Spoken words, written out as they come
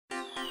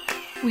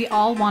We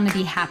all want to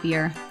be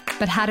happier,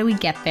 but how do we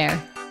get there?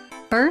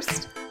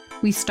 First,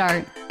 we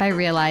start by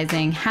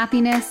realizing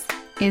happiness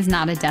is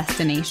not a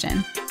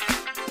destination.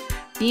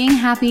 Being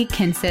happy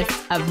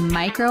consists of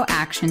micro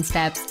action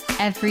steps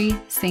every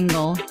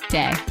single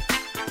day.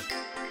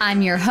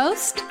 I'm your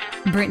host,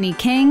 Brittany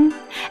King,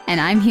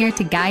 and I'm here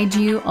to guide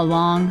you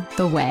along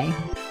the way.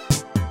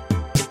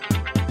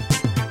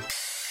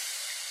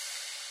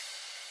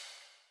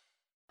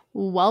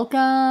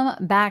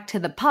 Welcome back to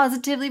the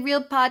Positively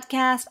Real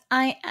podcast.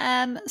 I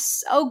am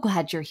so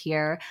glad you're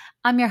here.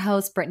 I'm your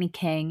host, Brittany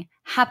King.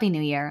 Happy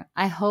New Year.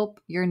 I hope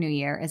your new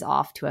year is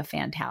off to a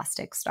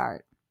fantastic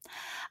start.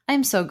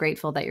 I'm so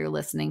grateful that you're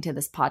listening to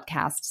this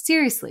podcast.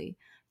 Seriously,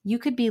 you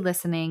could be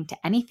listening to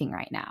anything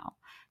right now.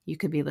 You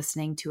could be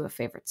listening to a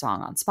favorite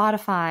song on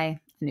Spotify,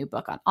 a new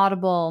book on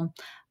Audible,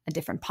 a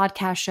different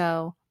podcast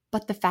show,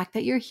 but the fact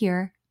that you're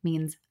here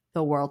means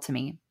the world to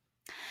me.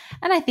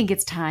 And I think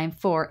it's time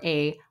for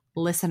a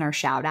listener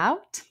shout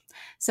out.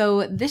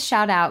 So this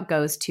shout out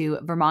goes to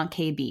Vermont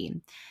KB.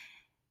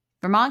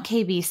 Vermont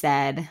KB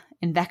said,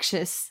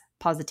 "Infectious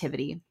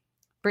positivity.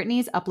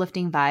 Brittany's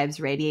uplifting vibes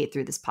radiate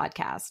through this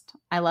podcast.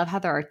 I love how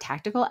there are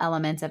tactical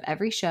elements of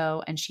every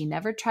show, and she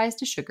never tries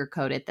to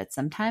sugarcoat it that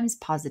sometimes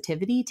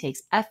positivity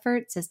takes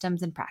effort,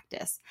 systems, and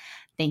practice.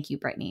 Thank you,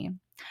 Brittany."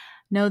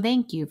 No,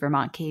 thank you,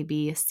 Vermont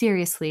KB.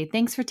 Seriously,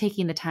 thanks for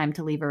taking the time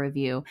to leave a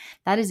review.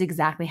 That is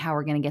exactly how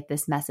we're going to get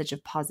this message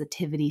of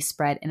positivity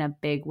spread in a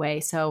big way.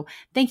 So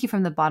thank you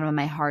from the bottom of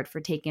my heart for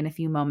taking a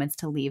few moments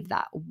to leave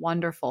that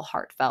wonderful,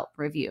 heartfelt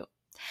review.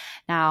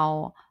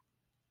 Now,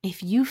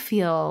 if you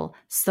feel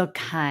so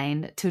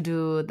kind to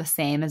do the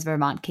same as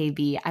Vermont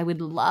KB, I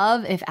would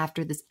love if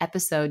after this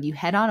episode you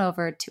head on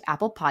over to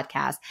Apple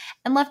Podcasts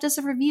and left us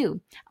a review.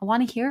 I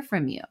want to hear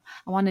from you.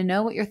 I want to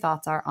know what your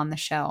thoughts are on the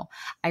show.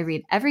 I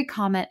read every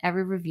comment,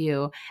 every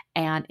review,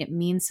 and it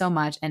means so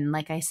much. And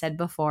like I said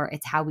before,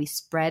 it's how we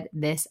spread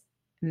this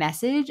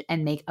message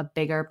and make a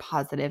bigger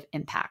positive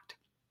impact.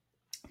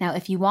 Now,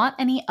 if you want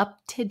any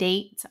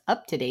up-to-dates,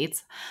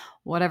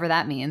 whatever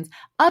that means,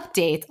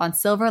 updates on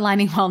Silver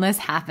Lining Wellness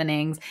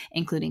happenings,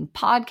 including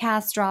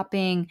podcasts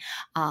dropping,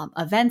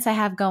 events I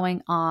have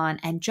going on,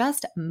 and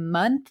just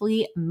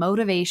monthly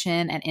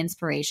motivation and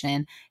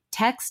inspiration,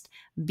 text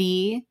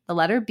B, the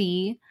letter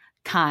B,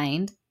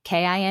 KIND,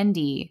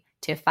 K-I-N-D,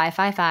 to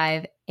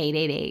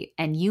 555-888,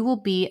 and you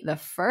will be the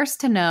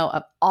first to know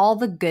of all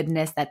the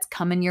goodness that's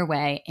coming your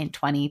way in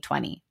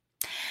 2020.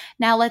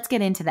 Now let's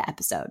get into the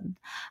episode.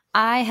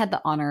 I had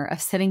the honor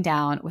of sitting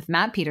down with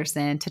Matt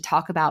Peterson to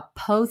talk about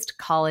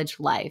post-college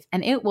life,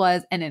 and it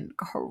was an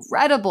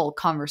incredible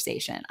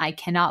conversation. I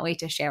cannot wait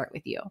to share it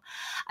with you.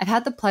 I've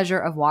had the pleasure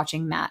of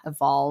watching Matt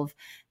evolve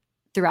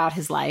throughout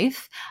his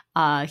life.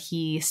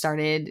 He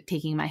started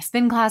taking my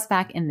spin class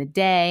back in the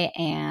day,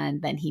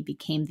 and then he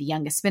became the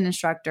youngest spin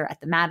instructor at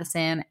the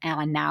Madison,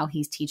 and now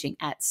he's teaching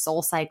at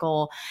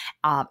SoulCycle.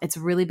 It's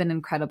really been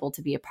incredible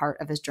to be a part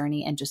of his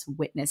journey and just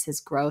witness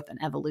his growth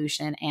and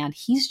evolution, and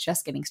he's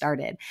just getting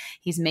started.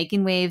 He's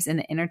making waves in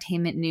the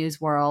entertainment news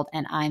world,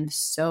 and I'm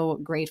so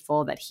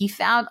grateful that he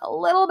found a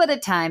little bit of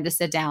time to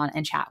sit down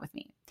and chat with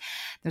me.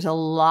 There's a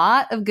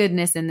lot of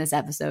goodness in this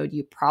episode.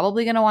 You're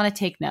probably going to want to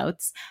take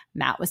notes.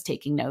 Matt was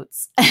taking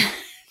notes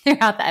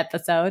throughout the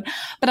episode,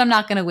 but I'm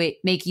not going to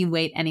make you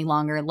wait any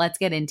longer. Let's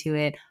get into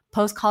it.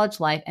 Post-college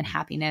life and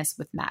happiness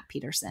with Matt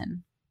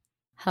Peterson.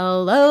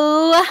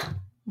 Hello.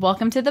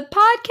 Welcome to the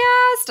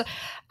podcast.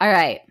 All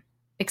right.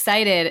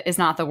 Excited is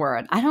not the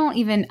word. I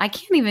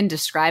can't even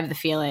describe the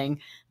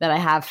feeling that I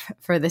have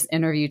for this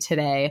interview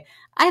today.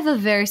 I have a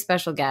very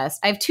special guest.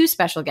 I have two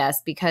special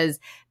guests because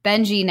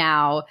Benji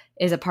now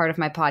is a part of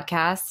my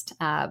podcast.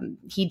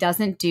 He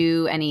doesn't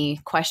do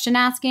any question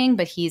asking,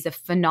 but he's a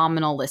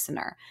phenomenal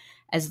listener.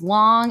 As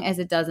long as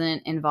it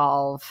doesn't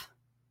involve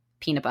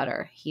peanut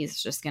butter,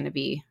 he's just going to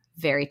be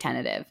very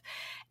tentative.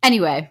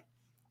 Anyway,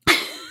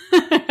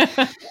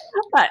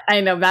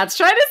 I know Matt's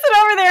trying to sit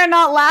over there and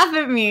not laugh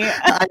at me.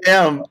 I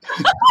am.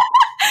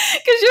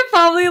 Because you're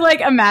probably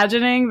like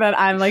imagining that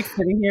I'm like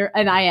sitting here,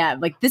 and I am.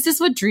 Like, this is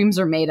what dreams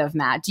are made of,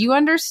 Matt. Do you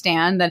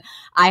understand that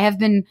I have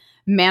been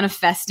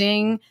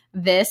manifesting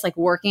this, like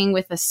working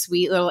with a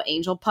sweet little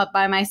angel pup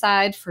by my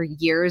side for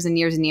years and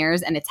years and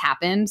years, and it's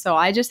happened. So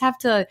I just have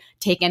to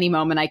take any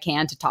moment I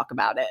can to talk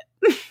about it.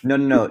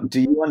 No. Do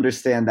you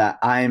understand that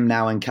I'm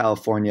now in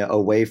California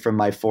away from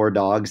my 4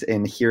 dogs,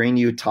 and hearing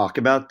you talk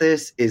about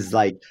this is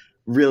like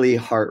really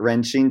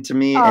heart-wrenching to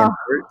me and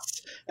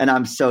hurts. And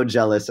I'm so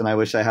jealous, and I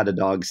wish I had a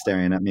dog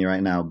staring at me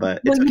right now,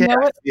 but it's okay.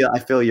 I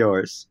feel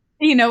yours.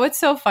 You know what's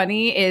so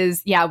funny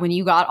is, when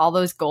you got all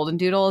those golden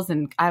doodles,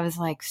 and I was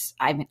like,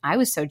 I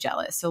was so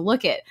jealous. So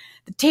look the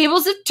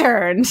tables have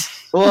turned.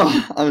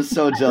 Oh, I'm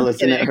so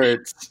jealous and it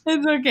hurts.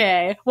 It's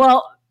okay.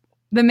 Well,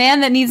 the man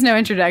that needs no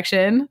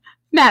introduction,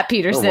 Matt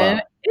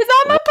Peterson, is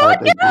on my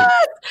podcast.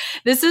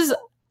 This is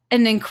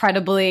an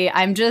incredibly,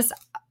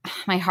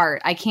 my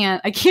heart. I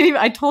can't even,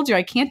 I told you,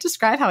 I can't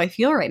describe how I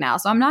feel right now.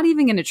 So I'm not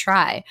even going to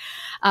try.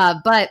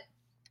 But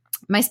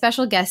my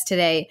special guest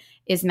today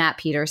is Matt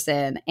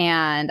Peterson,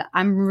 and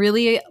I'm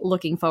really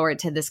looking forward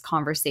to this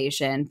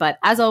conversation. But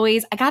as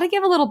always, I got to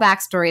give a little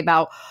backstory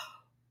about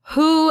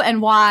who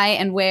and why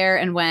and where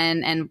and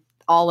when and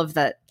all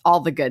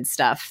the good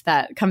stuff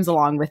that comes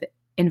along with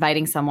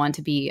inviting someone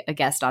to be a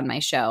guest on my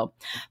show.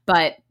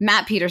 But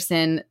Matt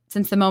Peterson,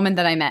 since the moment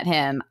that I met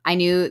him, I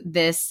knew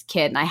this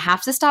kid, and I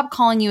have to stop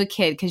calling you a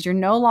kid because you're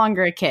no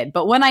longer a kid.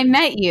 But when I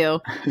met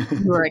you,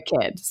 you were a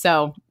kid.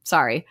 So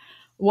sorry,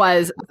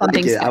 was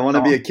something I want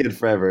to be a kid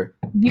forever.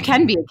 You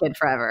can be a kid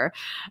forever.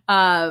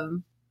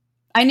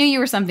 I knew you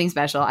were something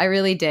special. I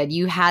really did.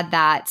 You had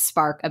that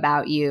spark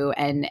about you,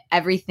 and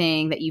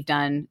everything that you've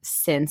done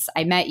since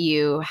I met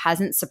you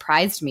hasn't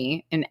surprised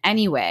me in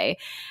any way.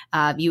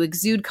 You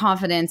exude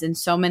confidence in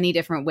so many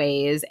different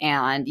ways,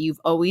 and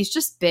you've always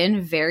just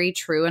been very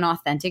true and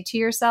authentic to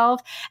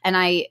yourself. And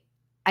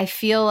I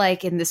feel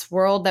like in this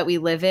world that we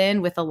live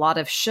in with a lot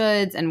of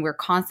shoulds, and we're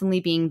constantly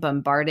being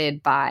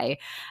bombarded by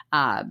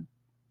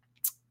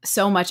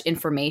so much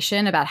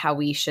information about how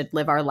we should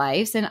live our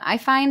lives. And I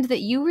find that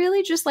you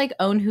really just like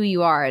own who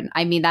you are. And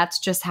I mean, that's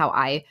just how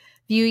I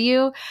view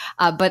you.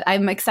 But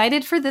I'm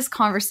excited for this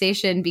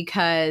conversation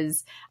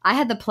because I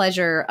had the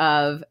pleasure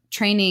of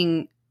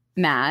training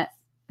Matt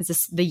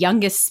as the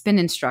youngest spin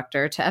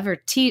instructor to ever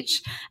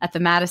teach at the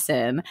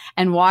Madison,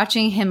 and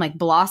watching him like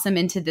blossom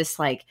into this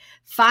like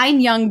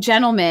fine young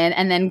gentleman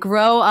and then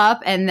grow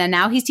up. And then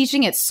now he's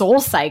teaching at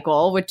Soul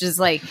Cycle, which is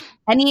like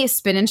any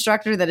spin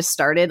instructor that has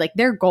started, like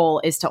their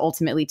goal is to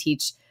ultimately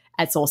teach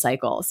at Soul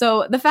Cycle.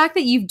 So the fact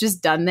that you've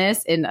just done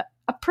this in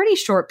a pretty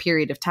short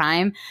period of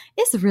time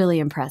is really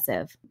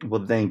impressive.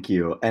 Well, thank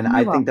you. And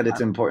I think that it's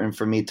important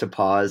for me to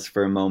pause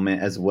for a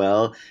moment as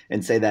well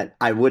and say that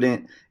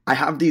I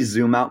have these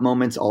zoom out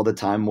moments all the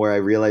time where I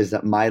realize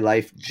that my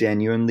life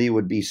genuinely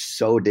would be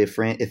so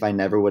different if I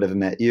never would have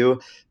met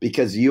you,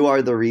 because you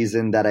are the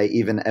reason that I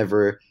even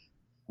ever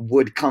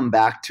would come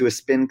back to a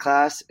spin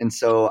class. And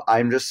so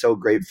I'm just so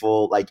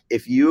grateful. Like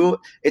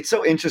it's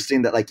so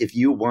interesting that like if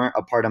you weren't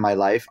a part of my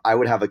life, I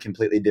would have a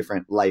completely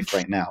different life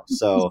right now.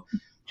 So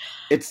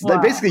it's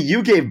like basically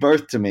you gave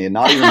birth to me, and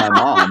not even my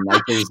mom.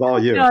 Like it was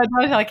all you. No,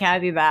 don't tell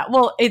Kathy that.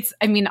 Well,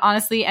 I mean,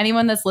 honestly,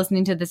 anyone that's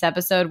listening to this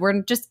episode,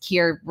 we're just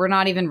here. We're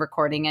not even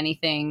recording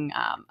anything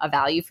of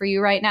value for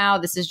you right now.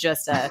 This is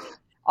just a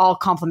all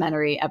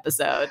complimentary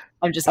episode.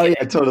 I'm just kidding.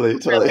 Oh yeah, totally. We're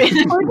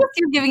just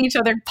here giving each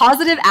other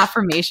positive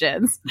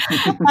affirmations.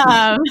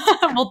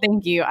 Well,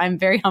 thank you. I'm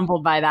very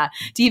humbled by that.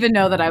 To even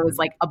know that I was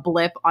like a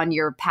blip on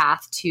your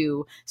path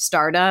to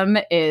stardom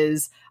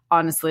is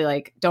honestly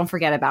like, don't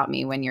forget about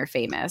me when you're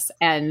famous.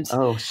 And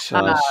oh,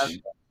 shush.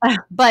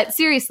 But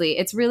seriously,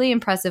 it's really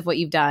impressive what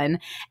you've done.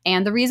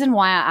 And the reason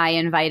why I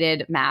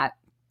invited Matt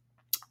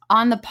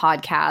on the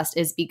podcast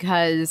is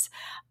because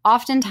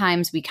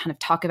oftentimes we kind of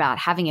talk about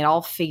having it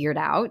all figured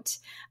out,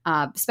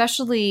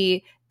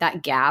 especially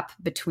that gap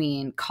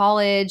between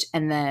college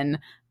and then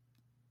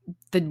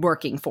the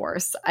working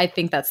force. I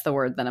think that's the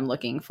word that I'm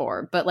looking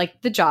for, but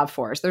like the job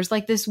force, there's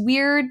like this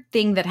weird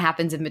thing that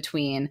happens in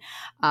between,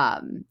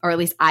 or at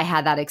least I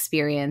had that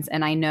experience.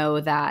 And I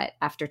know that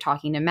after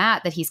talking to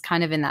Matt that he's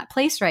kind of in that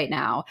place right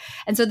now.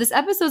 And so this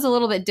episode is a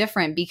little bit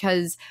different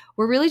because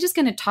we're really just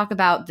going to talk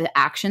about the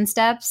action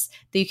steps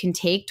that you can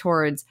take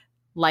towards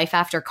life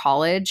after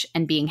college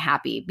and being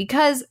happy.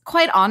 Because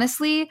quite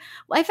honestly,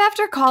 life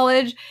after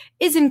college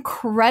is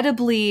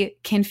incredibly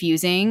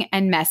confusing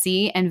and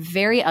messy and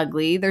very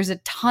ugly. There's a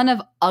ton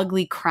of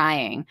ugly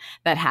crying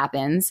that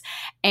happens.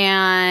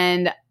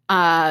 And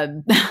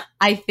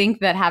I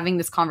think that having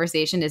this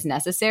conversation is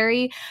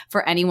necessary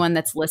for anyone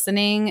that's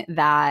listening,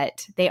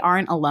 that they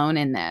aren't alone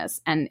in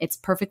this. And it's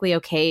perfectly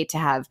okay to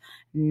have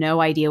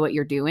no idea what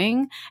you're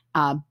doing,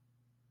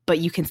 but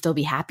you can still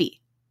be happy.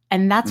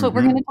 And that's what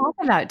we're going to talk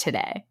about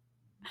today.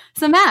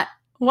 So Matt,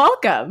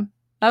 welcome.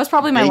 That was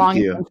probably my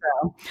longest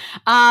intro.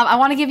 I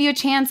want to give you a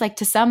chance like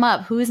to sum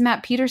up who is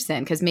Matt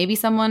Peterson, because maybe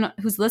someone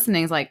who's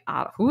listening is like,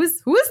 who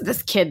is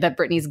this kid that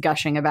Brittany's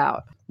gushing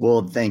about?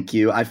 Well, thank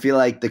you. I feel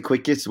like the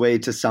quickest way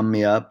to sum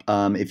me up,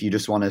 if you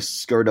just want to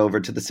skirt over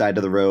to the side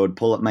of the road,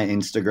 pull up my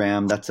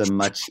Instagram, that's a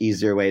much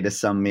easier way to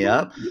sum me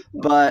up.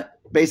 But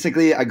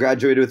basically, I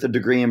graduated with a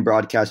degree in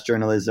broadcast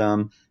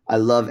journalism. I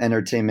love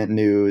entertainment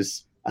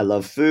news. I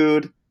love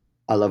food.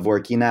 I love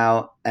working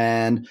out,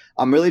 and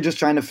I'm really just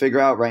trying to figure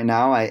out right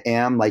now. I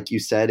am, like you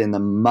said, in the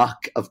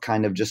muck of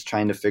kind of just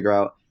trying to figure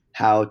out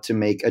how to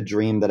make a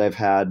dream that I've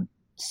had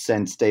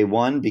since day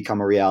one become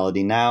a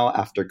reality now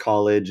after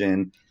college.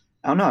 And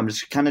I don't know, I'm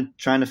just kind of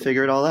trying to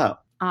figure it all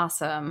out.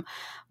 Awesome.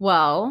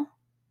 Well,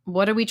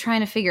 what are we trying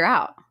to figure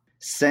out?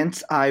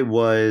 Since I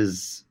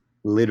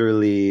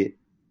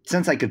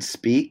could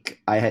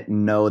speak, I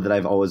know that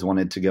I've always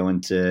wanted to go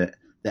into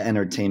the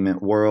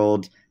entertainment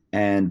world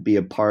and be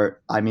a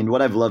part. I mean,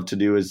 what I've loved to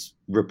do is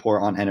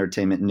report on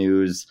entertainment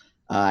news.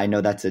 I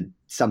know that's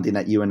something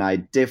that you and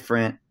I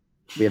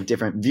we have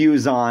different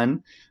views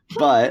on,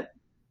 but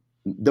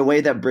the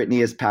way that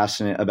Brittany is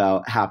passionate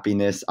about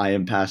happiness, I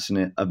am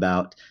passionate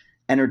about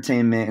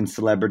entertainment and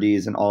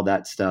celebrities and all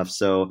that stuff.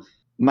 So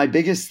My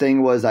biggest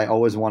thing was I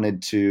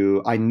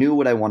knew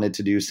what I wanted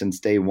to do since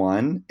day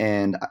one.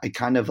 And I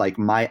kind of like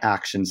my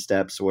action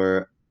steps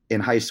were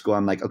in high school.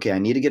 I'm like, okay, I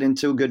need to get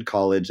into a good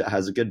college that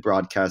has a good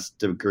broadcast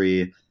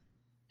degree,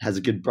 has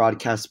a good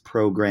broadcast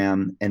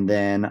program. And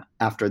then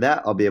after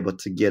that, I'll be able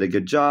to get a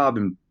good job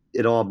and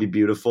it'll all be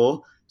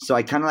beautiful. So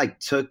I kind of like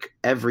took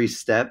every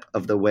step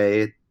of the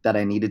way that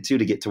I needed to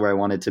get to where I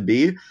wanted to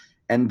be.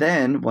 And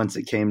then once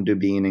it came to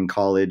being in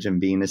college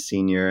and being a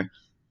senior,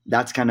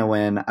 that's kind of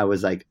when I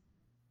was like,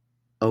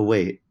 oh,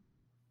 wait,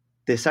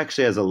 this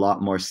actually has a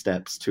lot more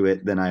steps to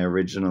it than I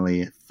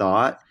originally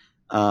thought.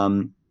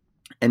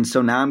 And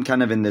so now I'm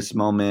kind of in this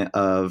moment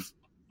of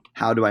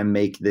how do I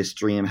make this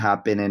dream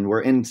happen? And we're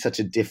in such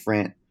a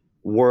different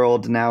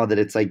world now that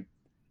it's like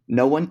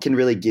no one can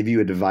really give you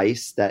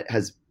advice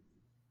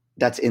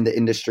that's in the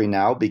industry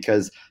now,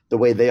 because the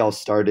way they all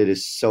started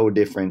is so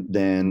different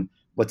than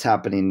what's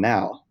happening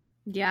now.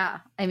 Yeah.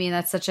 I mean,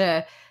 that's such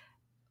an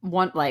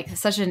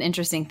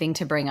interesting thing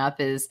to bring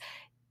up is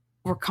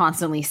we're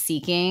constantly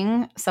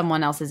seeking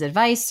someone else's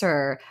advice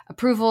or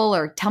approval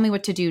or tell me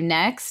what to do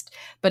next.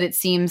 But it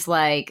seems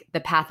like the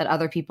path that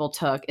other people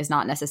took is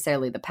not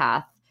necessarily the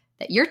path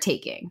that you're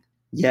taking.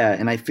 Yeah.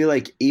 And I feel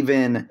like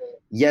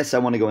yes, I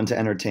want to go into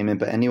entertainment,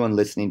 but anyone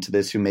listening to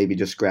this who maybe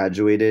just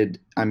graduated,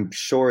 I'm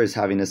sure is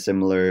having a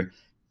similar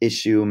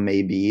issue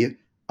maybe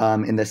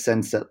in the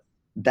sense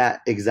that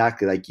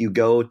exactly like you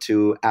go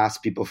to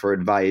ask people for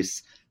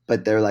advice,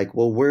 but they're like,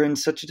 well, we're in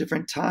such a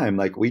different time.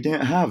 Like we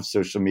didn't have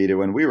social media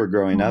when we were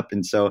growing up.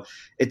 And so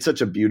it's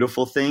such a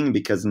beautiful thing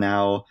because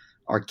now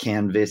our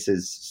canvas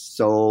is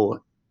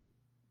so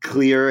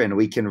clear and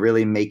we can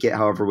really make it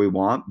however we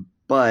want.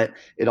 But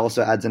it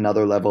also adds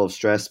another level of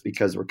stress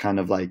because we're kind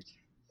of like,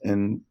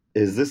 and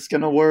is this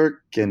going to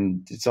work?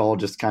 And it's all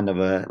just kind of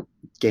a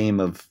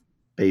game of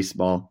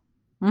baseball.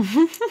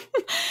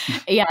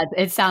 Yeah,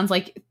 it sounds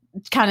like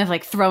kind of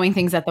like throwing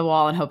things at the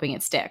wall and hoping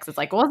it sticks. It's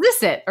like, well, is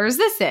this it or is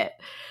this it?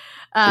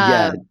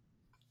 Yeah.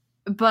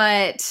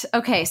 But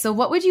okay, so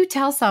what would you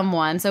tell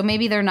someone? So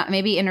maybe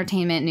maybe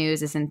entertainment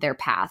news isn't their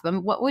path,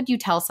 but what would you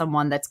tell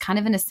someone that's kind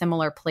of in a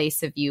similar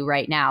place of you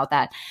right now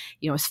that,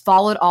 has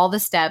followed all the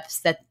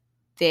steps that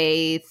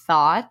they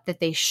thought that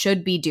they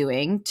should be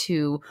doing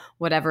to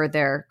whatever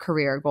their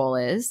career goal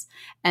is.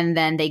 And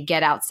then they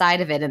get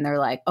outside of it and they're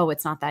like, oh,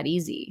 it's not that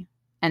easy.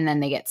 And then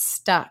they get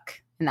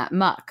stuck in that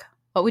muck.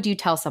 What would you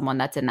tell someone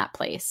that's in that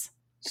place?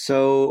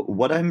 So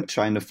what I'm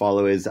trying to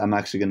follow is I'm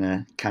actually going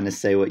to kind of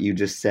say what you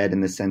just said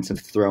in the sense of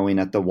throwing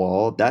at the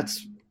wall.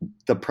 That's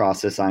the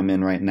process I'm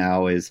in right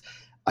now is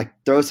I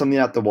throw something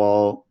at the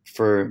wall.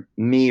 For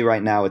me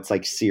right now, it's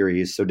like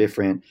series. So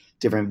different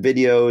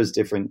videos,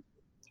 different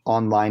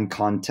online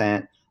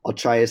content. I'll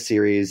try a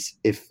series.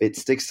 If it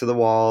sticks to the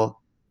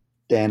wall,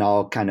 then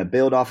I'll kind of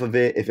build off of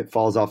it. If it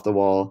falls off the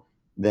wall,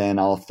 then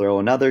I'll throw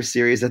another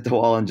series at the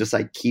wall and just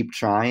like keep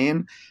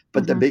trying.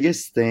 But the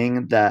biggest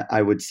thing that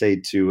I would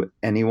say to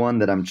anyone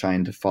that I'm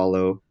trying to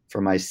follow for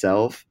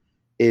myself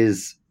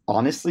is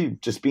honestly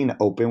just being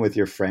open with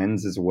your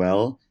friends as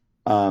well.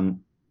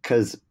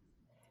 Because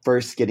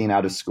first getting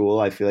out of school,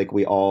 I feel like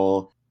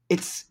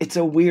it's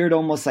a weird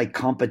almost like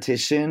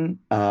competition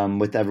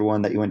with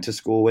everyone that you went to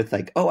school with.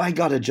 Like, oh, I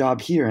got a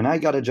job here and I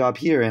got a job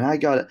here and I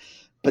got it.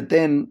 But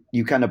then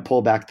you kind of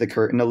pull back the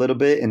curtain a little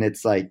bit and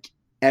it's like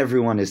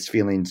everyone is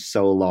feeling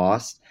so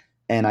lost.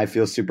 And I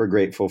feel super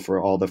grateful for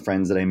all the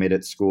friends that I made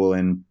at school.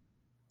 And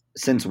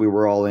since we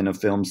were all in a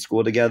film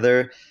school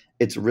together,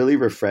 it's really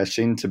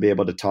refreshing to be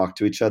able to talk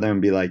to each other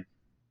and be like,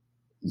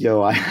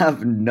 yo, I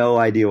have no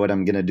idea what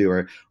I'm going to do.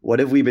 Or what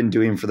have we been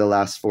doing for the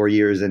last 4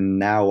 years? And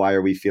now why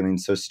are we feeling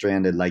so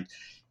stranded? Like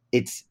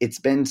it's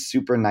been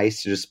super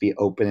nice to just be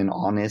open and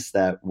honest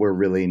that we're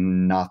really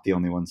not the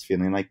only ones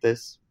feeling like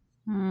this.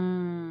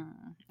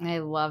 I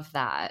love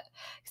that.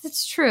 Because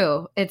it's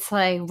true. It's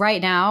like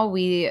right now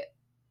we,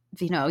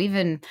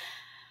 even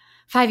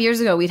 5 years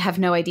ago, we'd have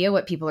no idea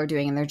what people are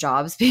doing in their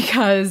jobs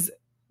because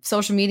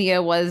social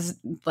media was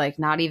like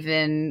not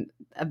even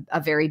a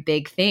very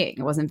big thing.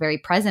 It wasn't very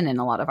present in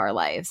a lot of our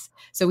lives.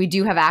 So we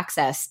do have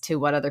access to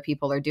what other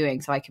people are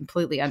doing. So I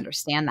completely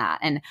understand that.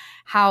 And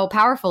how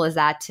powerful is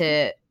that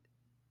to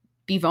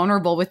be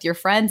vulnerable with your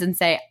friends and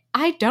say,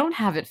 I don't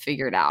have it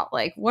figured out.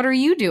 Like, what are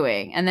you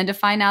doing? And then to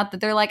find out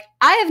that they're like,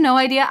 I have no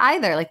idea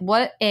either. Like,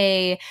 what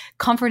a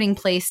comforting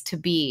place to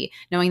be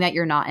knowing that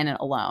you're not in it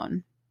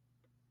alone.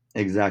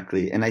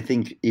 Exactly. And I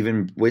think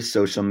even with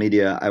social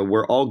media,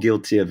 we're all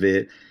guilty of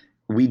it.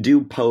 We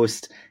do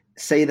post,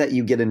 say that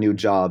you get a new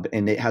job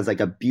and it has like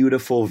a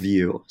beautiful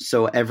view.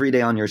 So every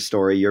day on your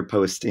story, you're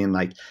posting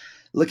like,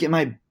 look at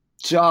my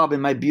job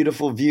and my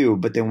beautiful view.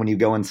 But then when you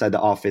go inside the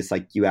office,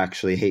 like you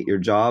actually hate your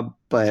job.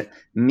 But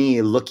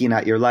me looking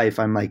at your life,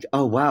 I'm like,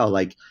 oh, wow,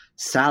 like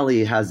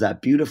Sally has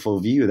that beautiful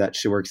view that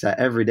she works at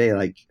every day.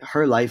 Like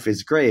her life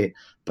is great.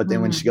 But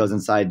then when she goes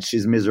inside,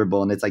 she's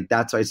miserable. And it's like,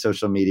 that's why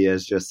social media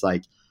is just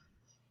like,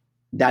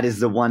 that is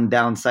the one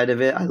downside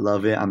of it. I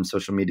love it. I'm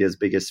social media's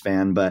biggest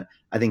fan, but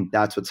I think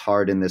that's what's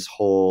hard in this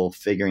whole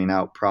figuring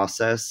out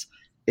process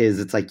is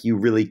it's like you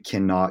really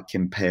cannot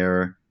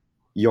compare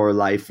your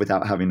life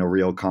without having a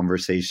real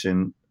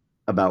conversation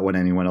about what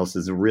anyone else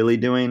is really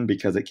doing,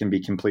 because it can be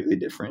completely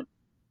different.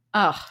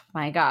 Oh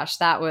my gosh,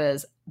 that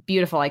was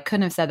beautiful. I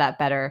couldn't have said that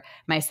better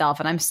myself.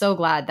 And I'm so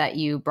glad that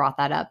you brought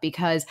that up,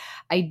 because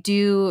I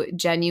do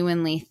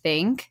genuinely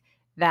think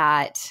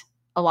that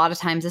a lot of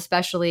times,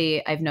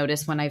 especially I've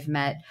noticed when I've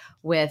met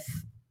with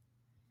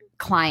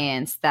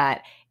clients,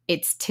 that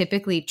it's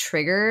typically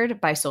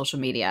triggered by social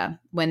media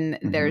when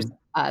there's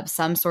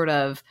some sort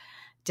of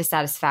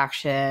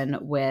dissatisfaction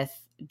with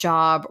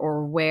job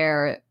or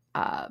where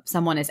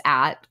someone is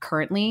at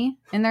currently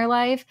in their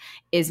life,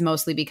 is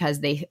mostly because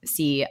they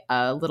see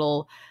a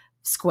little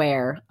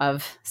square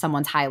of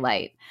someone's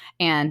highlight.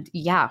 And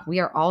yeah, we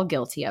are all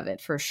guilty of it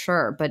for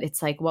sure. But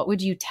it's like, what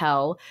would you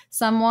tell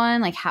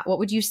someone? Like, what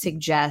would you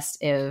suggest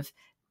if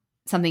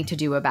something to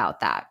do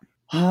about that?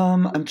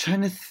 I'm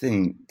trying to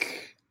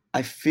think.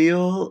 I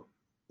feel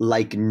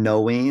like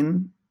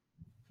knowing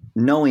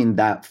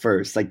that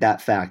first, like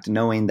that fact,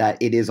 knowing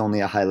that it is only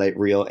a highlight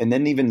reel, and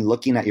then even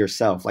looking at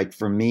yourself. Like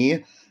for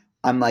me,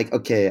 I'm like,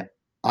 okay,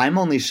 I'm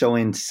only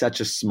showing such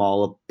a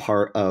small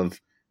part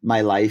of my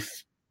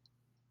life,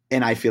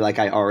 and I feel like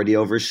I already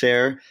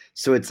overshare.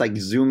 So it's like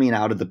zooming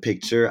out of the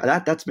picture.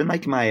 That's been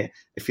like I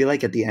feel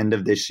like at the end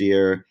of this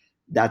year,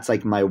 that's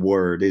like my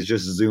word, is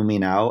just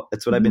zooming out.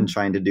 That's what I've been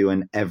trying to do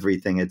in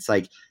everything. It's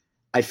like,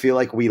 I feel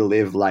like we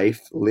live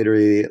life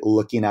literally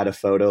looking at a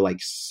photo like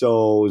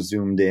so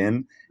zoomed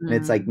in. And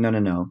it's like,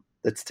 no.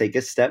 Let's take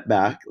a step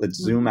back. Let's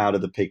zoom out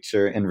of the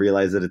picture and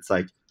realize that it's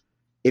like,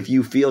 if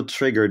you feel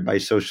triggered by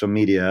social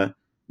media,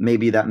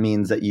 maybe that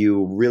means that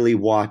you really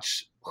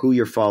watch who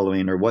you're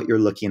following or what you're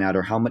looking at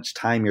or how much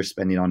time you're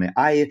spending on it.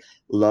 I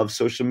love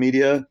social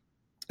media.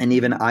 And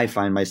even I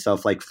find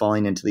myself like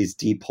falling into these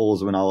deep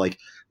holes when I'll like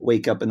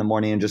wake up in the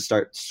morning and just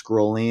start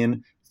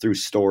scrolling through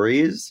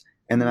stories.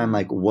 And then I'm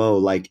like, whoa,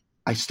 like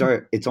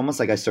it's almost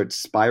like I start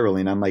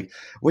spiraling. I'm like,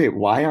 wait,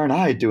 why aren't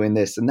I doing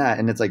this and that?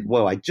 And it's like,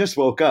 whoa, I just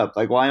woke up.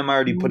 Like, why am I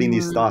already putting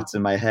these thoughts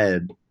in my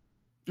head?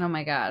 Oh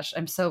my gosh.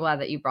 I'm so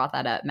glad that you brought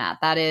that up, Matt.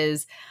 That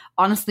is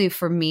honestly,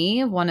 for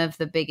me, one of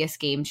the biggest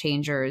game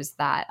changers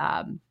that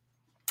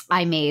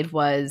I made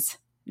was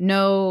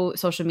no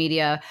social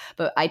media,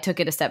 but I took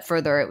it a step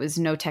further. It was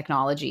no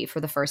technology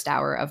for the first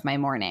hour of my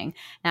morning.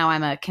 Now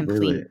I'm a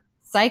complete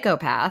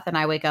psychopath and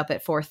I wake up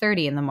at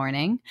 4:30 in the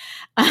morning.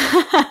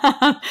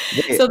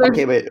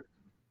 Wait.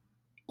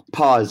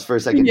 Pause for a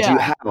second. Yeah. Do you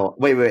have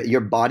wait,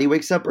 your body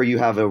wakes up or you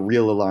have a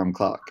real alarm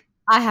clock?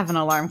 I have an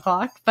alarm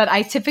clock, but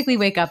I typically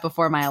wake up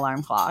before my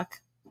alarm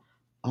clock.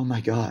 Oh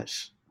my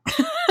gosh.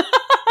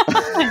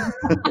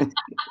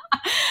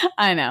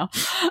 I know.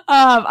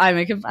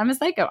 I'm a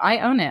psycho. I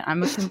own it.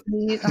 I'm a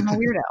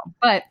weirdo.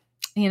 But,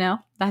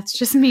 that's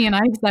just me and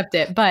I accept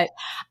it. But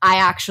I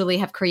actually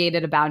have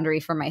created a boundary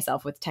for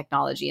myself with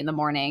technology in the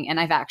morning. And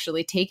I've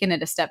actually taken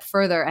it a step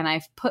further and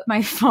I've put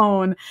my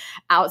phone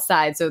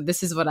outside. So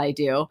this is what I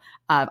do.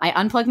 I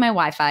unplug my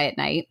Wi-Fi at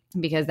night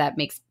because that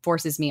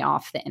forces me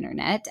off the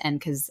internet. And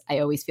because I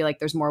always feel like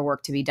there's more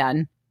work to be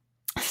done.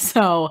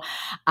 So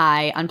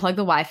I unplug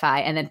the Wi-Fi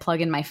and then plug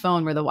in my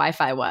phone where the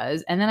Wi-Fi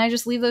was. And then I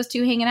just leave those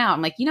two hanging out.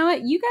 I'm like, you know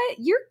what?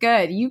 You're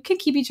good. You can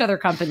keep each other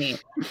company.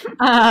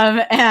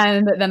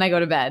 And then I go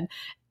to bed.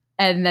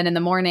 And then in the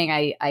morning,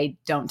 I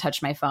don't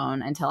touch my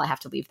phone until I have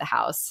to leave the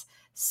house.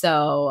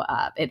 So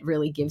it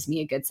really gives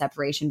me a good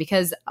separation,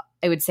 because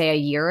I would say a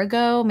year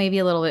ago, maybe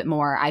a little bit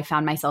more, I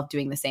found myself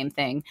doing the same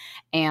thing.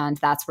 And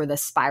that's where the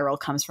spiral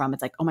comes from.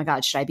 It's like, oh my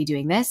God, should I be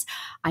doing this?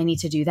 I need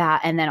to do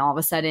that. And then all of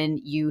a sudden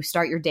you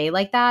start your day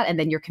like that. And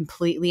then you're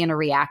completely in a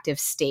reactive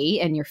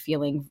state and you're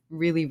feeling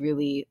really,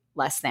 really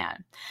less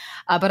than.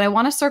 But I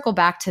want to circle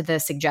back to the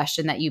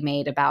suggestion that you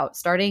made about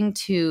starting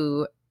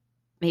to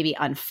maybe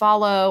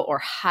unfollow or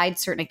hide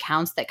certain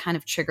accounts that kind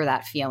of trigger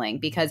that feeling,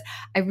 because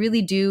I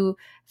really do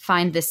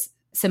find this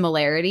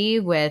similarity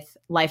with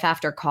life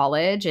after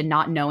college and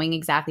not knowing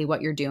exactly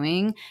what you're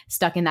doing,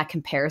 stuck in that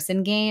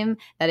comparison game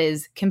that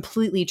is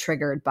completely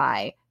triggered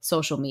by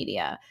social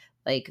media.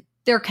 Like,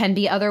 there can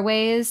be other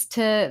ways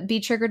to be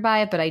triggered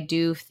by it, but I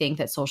do think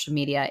that social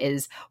media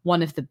is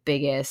one of the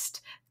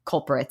biggest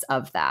culprits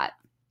of that.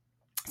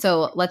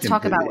 So let's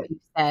talk about what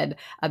you said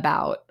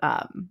about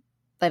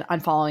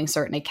unfollowing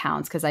certain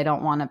accounts, because I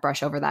don't want to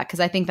brush over that, because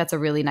I think that's a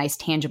really nice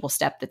tangible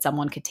step that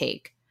someone could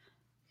take.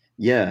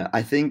 Yeah,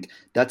 I think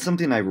that's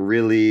something I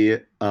really,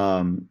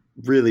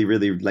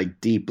 really like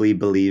deeply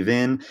believe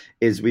in,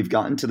 is we've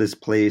gotten to this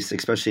place,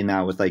 especially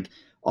now with like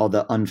all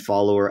the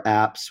unfollower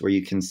apps where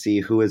you can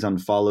see who has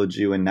unfollowed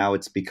you. And now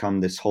it's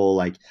become this whole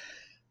like,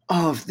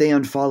 oh, if they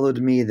unfollowed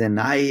me, then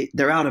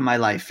they're out of my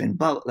life. And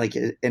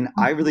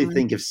I really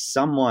think if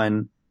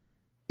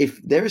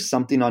there's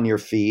something on your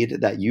feed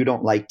that you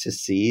don't like to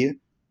see,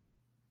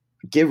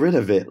 get rid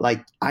of it.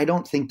 Like, I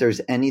don't think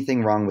there's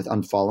anything wrong with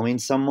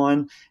unfollowing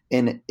someone.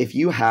 And if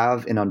you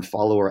have an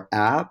unfollower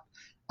app,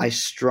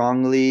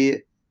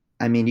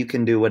 you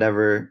can do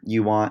whatever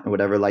you want,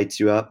 whatever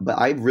lights you up, but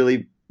I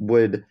really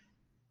would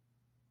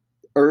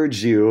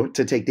urge you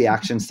to take the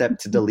action step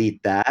to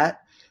delete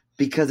that,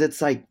 because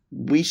it's like,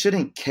 we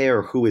shouldn't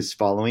care who is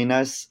following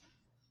us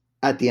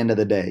at the end of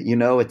the day. You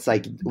know, it's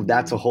like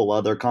that's a whole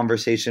other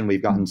conversation.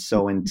 We've gotten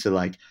so into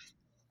like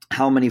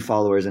how many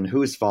followers and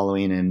who's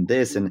following and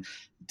this, and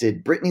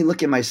did Brittany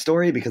look at my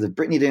story? Because if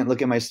Brittany didn't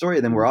look at my story,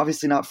 then we're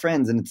obviously not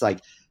friends. And it's like,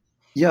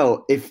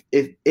 yo, if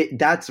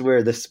that's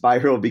where the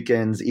spiral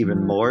begins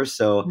even more.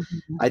 So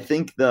I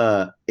think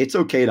it's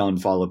okay to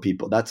unfollow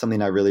people. That's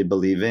something I really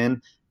believe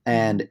in.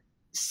 And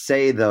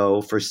say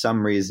though, for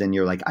some reason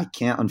you're like, I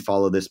can't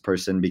unfollow this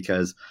person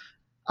because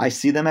I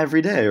see them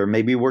every day, or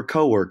maybe we're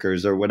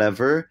coworkers or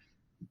whatever.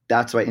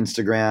 That's why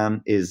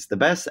Instagram is the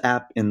best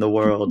app in the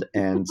world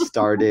and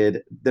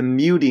started the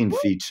muting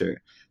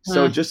feature.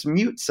 So just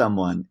mute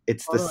someone.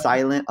 It's the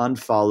silent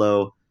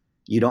unfollow.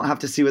 You don't have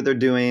to see what they're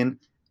doing.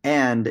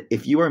 And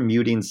if you are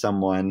muting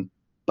someone,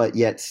 but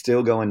yet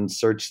still go and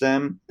search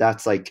them,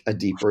 that's like a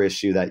deeper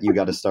issue that you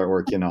got to start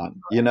working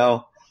on, you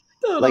know?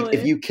 Totally. Like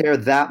if you care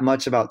that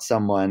much about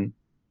someone,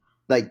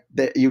 like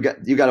you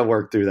got to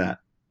work through that.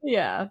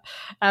 Yeah,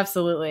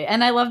 absolutely.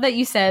 And I love that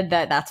you said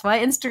that that's why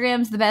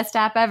Instagram's the best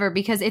app ever,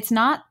 because it's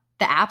not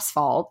the app's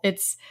fault.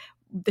 It's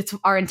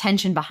our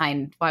intention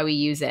behind why we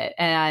use it.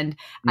 And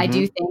I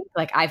do think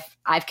like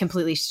I've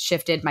completely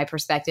shifted my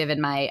perspective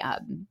and my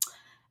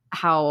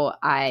how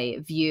I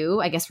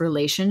view, I guess,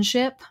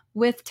 relationship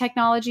with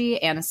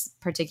technology and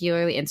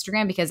particularly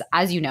Instagram, because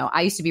as you know,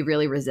 I used to be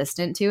really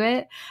resistant to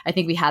it. I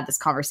think we had this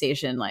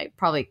conversation like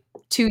probably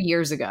 2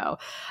 years ago.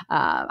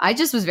 I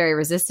just was very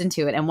resistant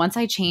to it. And once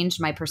I changed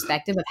my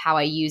perspective of how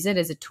I use it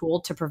as a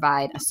tool to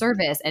provide a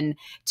service and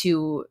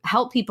to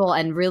help people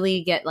and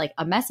really get like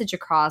a message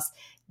across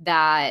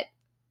that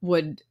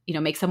would, you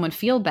know, make someone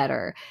feel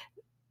better,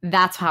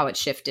 that's how it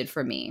shifted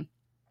for me.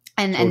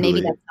 And maybe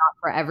that's not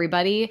for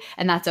everybody,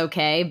 and that's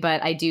okay.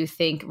 But I do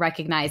think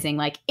recognizing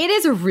like it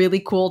is a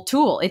really cool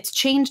tool. It's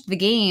changed the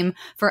game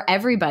for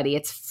everybody.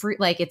 It's free,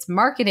 like it's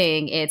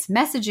marketing, it's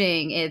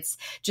messaging, it's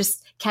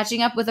just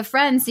catching up with a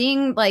friend,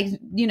 seeing like,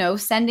 you know,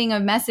 sending a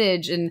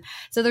message. And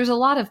so there's a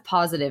lot of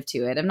positive to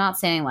it. I'm not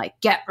saying like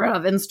get rid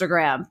of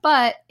Instagram,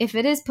 but if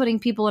it is putting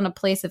people in a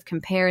place of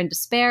compare and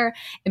despair,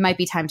 it might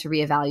be time to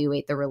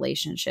reevaluate the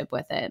relationship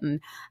with it. And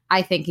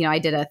I think, you know, I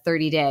did a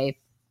 30-day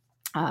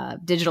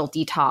digital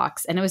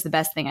detox, and it was the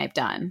best thing I've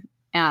done.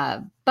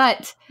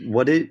 But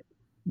what did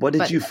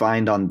you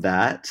find on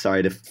that?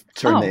 Sorry to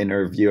turn the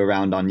interview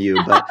around on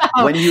you, but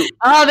when you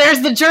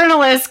there's the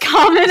journalist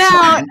coming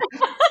out.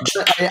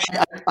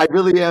 I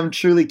really am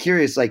truly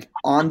curious. Like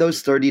on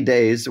those 30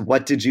 days,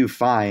 what did you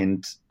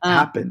find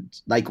happened?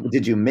 Like,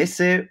 did you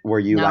miss it? Were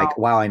you like,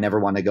 wow, I never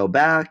want to go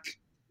back?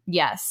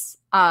 Yes.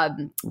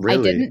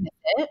 Really? I didn't miss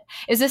it.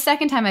 It's the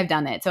second time I've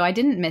done it. So I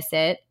didn't miss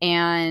it.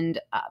 And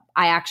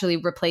I actually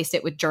replaced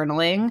it with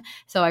journaling.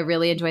 So I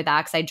really enjoyed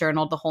that because I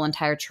journaled the whole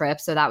entire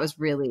trip. So that was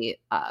really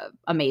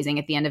amazing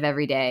at the end of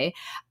every day.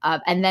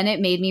 And then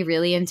it made me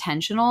really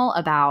intentional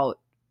about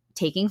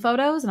taking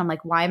photos. And I'm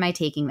like, why am I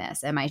taking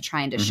this? Am I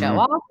trying to show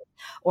off?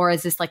 Or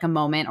is this like a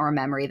moment or a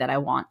memory that I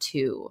want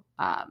to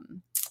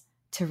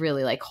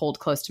really like hold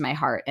close to my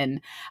heart?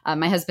 And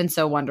my husband's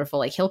so wonderful.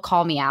 Like he'll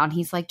call me out and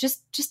he's like,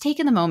 just take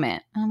in the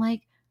moment. And I'm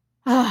like,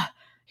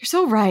 you're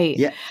so right.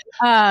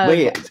 Yeah.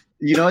 Wait,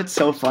 you know, what's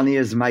so funny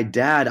is my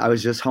dad, I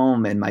was just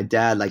home and my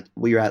dad, like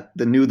we were at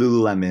the new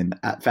Lululemon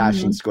at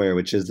Fashion Square,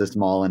 which is this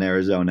mall in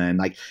Arizona. And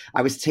like,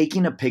 I was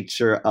taking a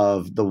picture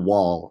of the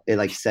wall. It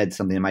like said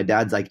something. And my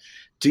dad's like,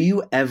 do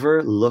you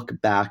ever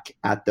look back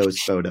at those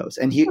photos?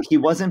 And he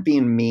wasn't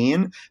being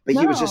mean, but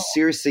he was just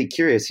seriously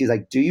curious. He's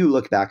like, do you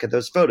look back at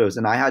those photos?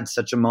 And I had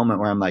such a moment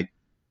where I'm like,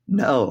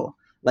 no,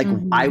 like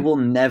I will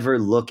never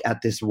look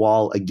at this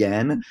wall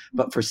again.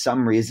 But for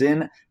some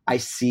reason, I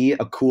see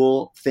a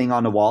cool thing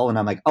on a wall and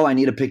I'm like, oh, I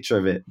need a picture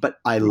of it. But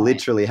I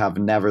literally have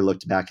never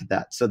looked back at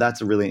that. So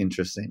that's really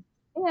interesting.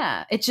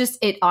 Yeah.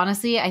 It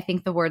honestly, I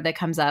think the word that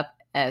comes up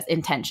as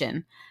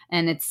intention,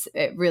 and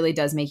it really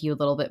does make you a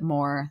little bit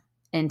more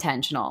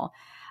intentional.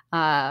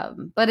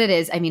 But it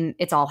is, I mean,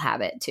 it's all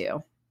habit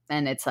too.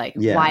 And it's like,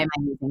 why am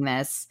I using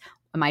this?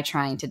 Am I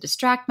trying to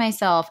distract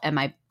myself? Am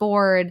I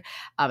bored?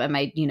 Am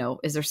I, you know,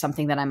 is there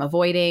something that I'm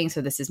avoiding?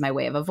 So this is my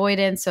way of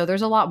avoidance. So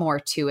there's a lot more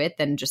to it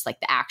than just like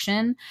the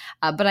action.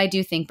 But I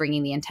do think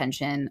bringing the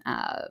intention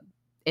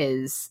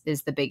is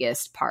the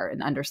biggest part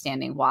in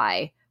understanding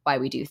why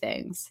we do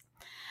things.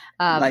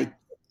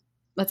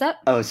 What's up?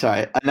 Oh,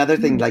 sorry. Another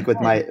thing, like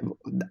with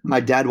my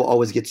dad will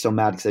always get so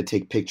mad because I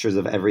take pictures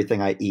of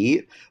everything I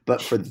eat.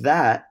 But for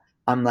that,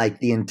 I'm like,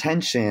 the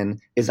intention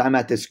is I'm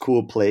at this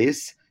cool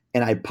place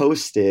and I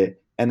post it.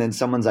 And then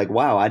someone's like,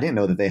 wow, I didn't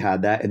know that they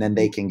had that. And then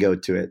they can go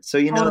to it. So,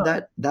 you know,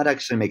 that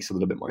actually makes a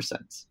little bit more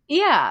sense.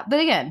 Yeah. But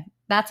again,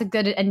 that's a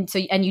good, and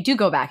you do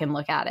go back and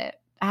look at it.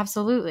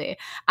 Absolutely.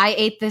 I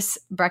ate this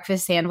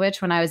breakfast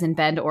sandwich when I was in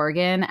Bend,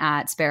 Oregon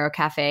at Sparrow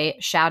Cafe.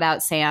 Shout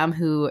out Sam,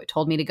 who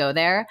told me to go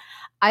there.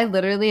 I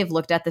literally have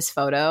looked at this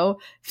photo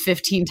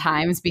 15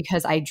 times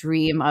because I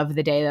dream of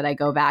the day that I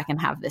go back and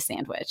have this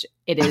sandwich.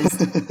 It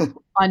is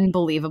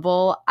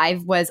unbelievable.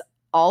 I was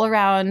all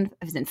around.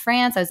 I was in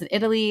France, I was in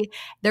Italy.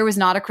 There was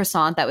not a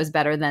croissant that was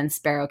better than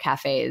Sparrow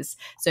Cafes.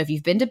 So if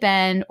you've been to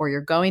Bend or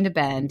you're going to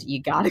Bend,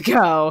 you got to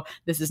go.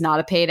 This is not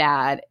a paid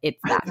ad.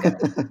 It's that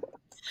good.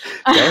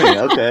 Dang,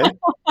 okay.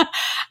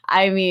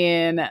 I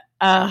mean,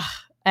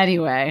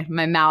 anyway,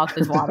 my mouth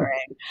is watering.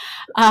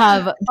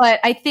 But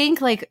I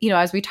think, like, you know,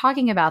 as we're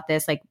talking about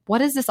this, like, what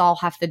does this all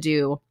have to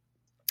do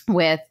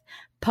with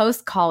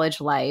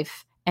post-college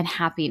life and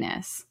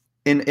happiness?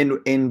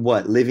 In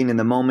what? Living in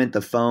the moment,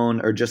 the phone,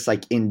 or just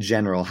like in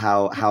general,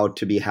 how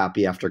to be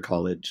happy after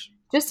college?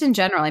 Just in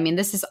general. I mean,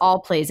 this is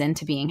all plays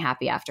into being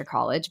happy after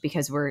college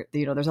because we're,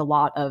 you know, there's a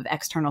lot of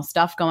external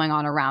stuff going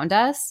on around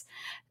us.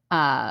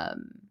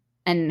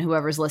 And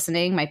whoever's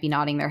listening might be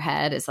nodding their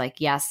head is like,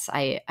 yes,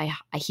 I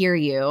hear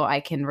you. I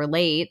can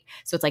relate.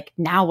 So it's like,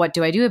 now what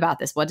do I do about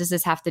this? What does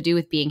this have to do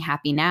with being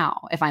happy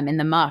now? If I'm in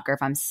the muck or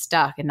if I'm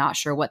stuck and not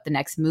sure what the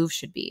next move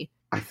should be.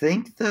 I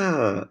think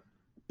the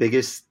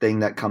biggest thing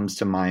that comes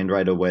to mind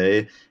right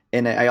away,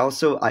 and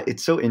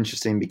it's so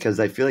interesting because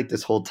I feel like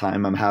this whole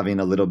time I'm having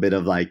a little bit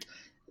of like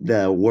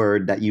the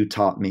word that you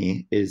taught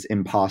me is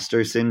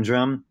imposter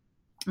syndrome.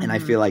 And I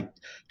feel like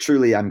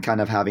truly I'm kind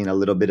of having a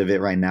little bit of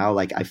it right now.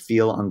 Like I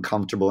feel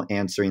uncomfortable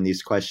answering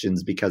these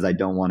questions because I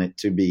don't want it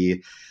to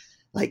be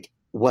like,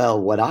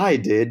 well, what I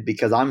did,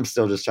 because I'm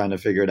still just trying to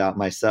figure it out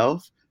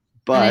myself.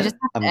 But and I just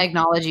have to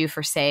acknowledge you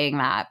for saying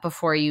that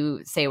before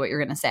you say what you're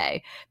going to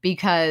say,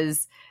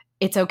 because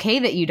it's okay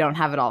that you don't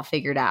have it all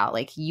figured out.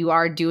 Like you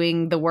are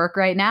doing the work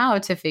right now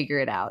to figure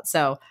it out.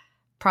 So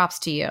props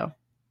to you.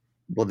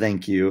 Well,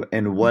 thank you.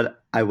 And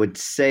what I would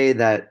say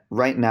that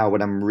right now,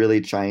 what I'm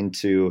really trying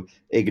to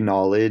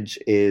acknowledge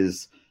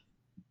is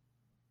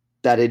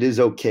that it is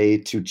okay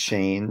to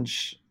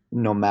change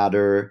no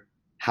matter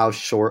how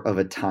short of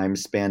a time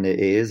span it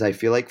is. I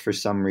feel like for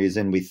some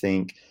reason we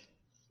think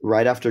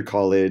right after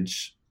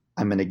college,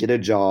 I'm going to get a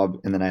job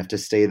and then I have to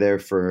stay there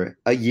for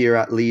a year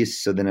at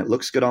least. So then it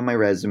looks good on my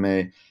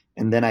resume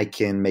and then I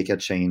can make a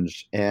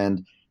change.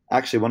 And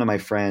actually one of my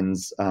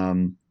friends,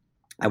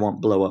 I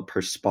won't blow up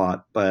her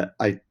spot, but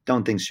I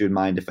don't think she would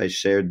mind if I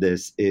shared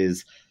this,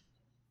 is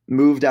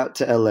moved out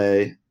to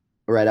LA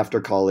right after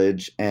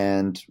college.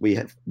 And we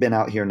have been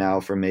out here now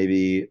for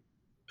maybe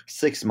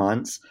 6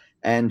 months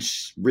and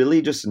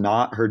really just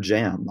not her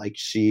jam. Like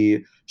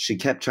she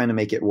kept trying to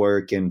make it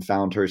work and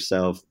found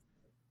herself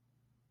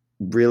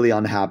really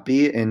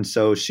unhappy. And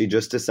so she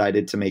just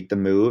decided to make the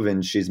move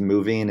and she's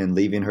moving and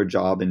leaving her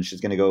job and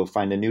she's going to go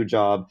find a new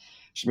job.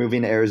 She's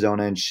moving to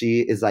Arizona and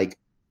she is like,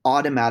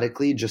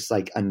 automatically just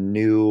like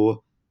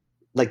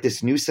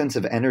this new sense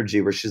of energy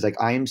where she's like,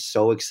 I am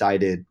so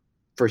excited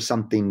for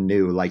something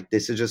new. Like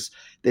this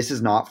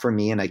is not for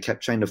me. And I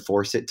kept trying to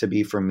force it to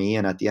be for me.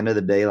 And at the end of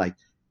the day, like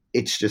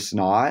it's just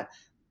not.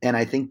 And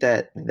I think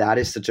that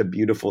is such a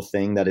beautiful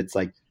thing that it's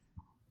like,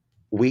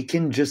 we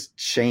can just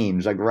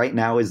change. Like right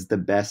now is the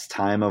best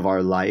time of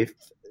our life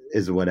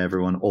is what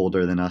everyone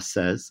older than us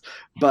says.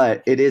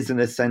 But it is in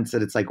a sense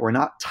that it's like, we're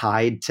not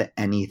tied to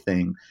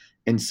anything.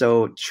 And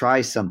so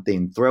try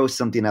something, throw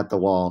something at the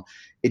wall.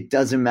 It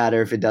doesn't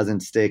matter if it doesn't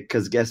stick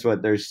because guess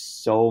what? There's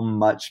so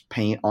much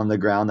paint on the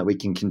ground that we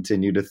can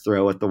continue to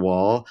throw at the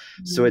wall.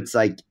 Mm-hmm. So it's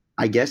like,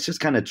 I guess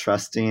just kind of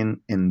trusting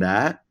in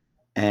that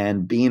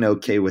and being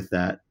okay with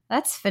that.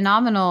 That's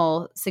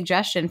phenomenal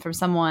suggestion from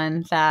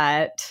someone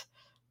that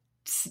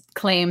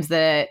claims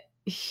that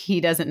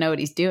he doesn't know what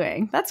he's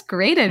doing. That's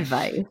great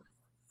advice.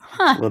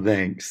 Huh. Well,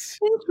 thanks.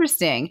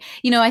 Interesting.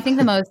 You know, I think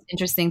the most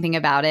interesting thing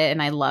about it,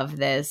 and I love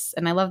this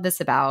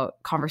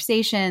about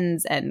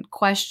conversations and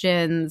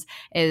questions,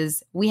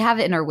 is we have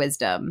inner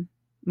wisdom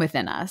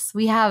within us.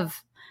 We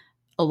have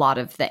a lot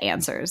of the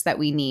answers that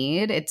we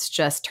need. It's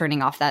just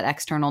turning off that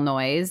external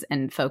noise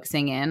and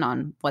focusing in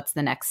on what's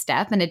the next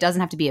step. And it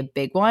doesn't have to be a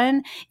big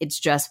one. It's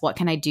just, what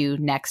can I do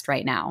next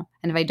right now?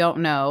 And if I don't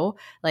know,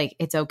 like,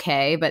 it's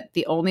okay. But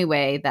the only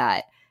way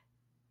that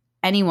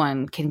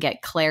anyone can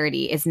get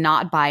clarity is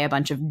not by a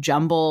bunch of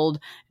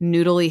jumbled,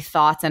 noodly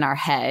thoughts in our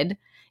head.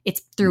 It's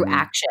through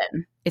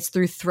action. It's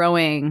through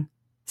throwing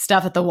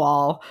stuff at the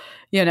wall,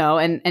 you know,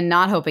 and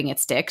not hoping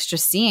it sticks,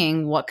 just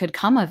seeing what could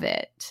come of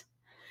it.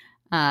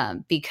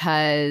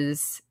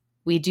 Because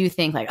we do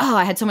think like, oh,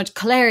 I had so much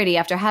clarity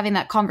after having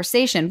that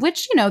conversation,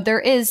 which, you know, there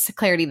is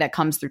clarity that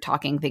comes through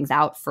talking things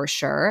out for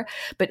sure.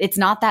 But it's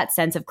not that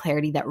sense of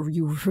clarity that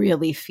you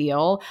really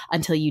feel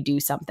until you do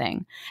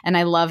something. And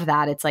I love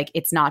that. It's like,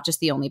 it's not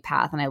just the only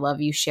path. And I love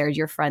you shared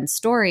your friend's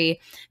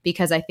story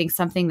because I think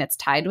something that's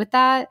tied with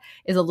that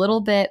is a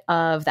little bit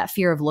of that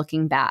fear of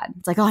looking bad.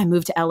 It's like, oh, I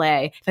moved to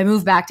LA. If I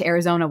move back to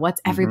Arizona,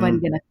 what's everybody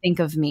going to think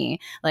of me?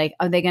 Like,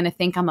 are they going to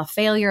think I'm a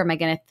failure? Am I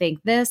going to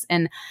think this?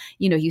 And,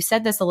 you know, you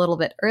said this a little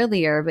bit earlier,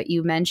 but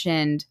you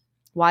mentioned,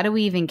 why do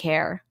we even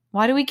care?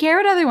 Why do we care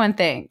what everyone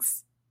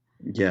thinks?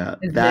 Yeah,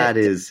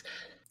 that's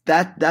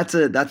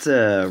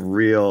a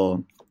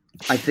real,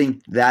 I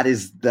think that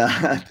is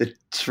the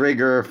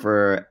trigger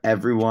for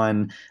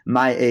everyone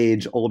my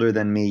age, older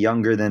than me,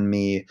 younger than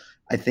me.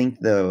 I think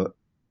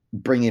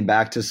bringing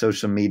back to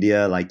social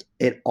media, like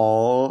it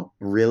all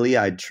really,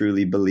 I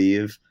truly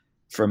believe,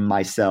 from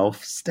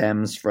myself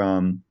stems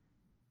from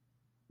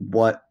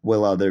what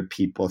will other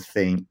people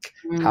think?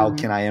 How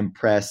can I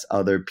impress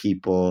other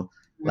people?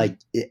 Like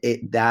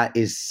that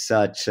is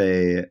such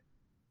a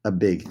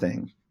big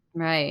thing.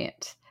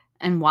 Right.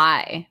 And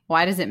why?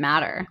 Why does it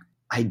matter?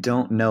 I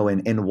don't know.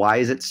 And why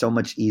is it so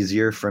much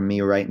easier for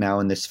me right now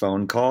in this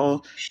phone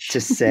call to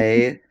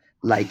say,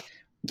 like,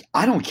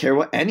 I don't care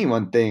what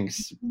anyone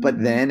thinks.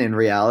 But then in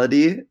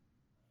reality,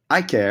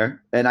 I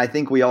care. And I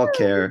think we all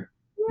care,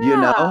 you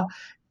know?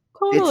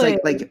 Totally.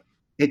 It's like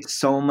it's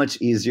so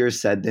much easier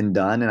said than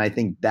done. And I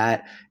think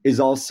that is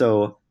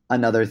also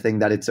another thing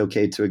that it's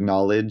okay to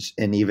acknowledge.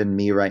 And even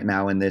me right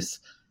now in this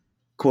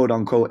quote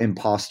unquote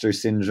imposter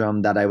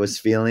syndrome that I was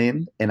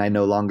feeling and I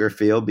no longer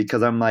feel,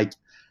 because I'm like,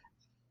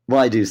 well,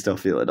 I do still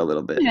feel it a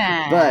little bit,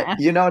 but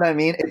you know what I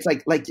mean? It's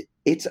like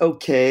it's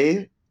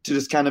okay to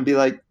just kind of be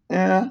like,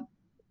 yeah,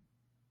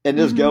 and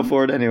just go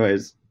for it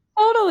anyways.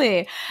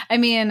 Totally. I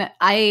mean,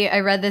 I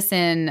read this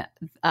in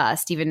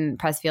Stephen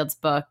Pressfield's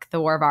book, The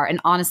War of Art. And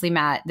honestly,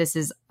 Matt, this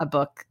is a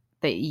book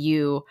that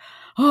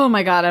oh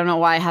my God, I don't know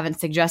why I haven't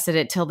suggested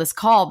it till this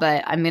call,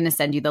 but I'm going to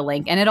send you the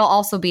link. And it'll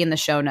also be in the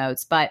show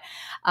notes. But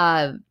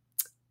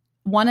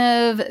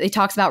it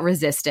talks about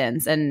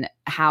resistance and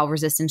how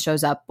resistance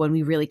shows up when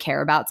we really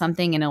care about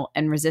something,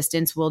 and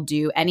resistance will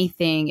do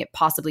anything it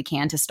possibly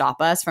can to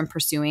stop us from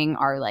pursuing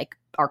our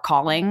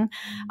calling,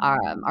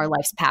 our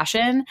life's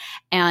passion.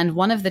 And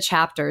one of the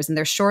chapters, and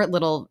they're short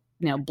little,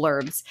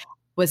 blurbs,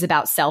 was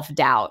about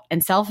self-doubt.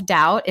 And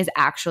self-doubt is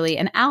actually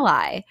an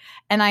ally.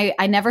 And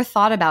I never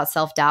thought about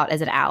self-doubt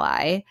as an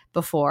ally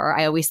before.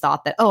 I always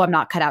thought that, I'm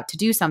not cut out to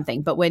do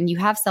something. But when you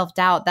have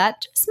self-doubt,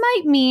 that just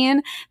might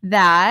mean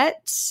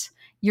that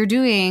you're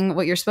doing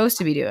what you're supposed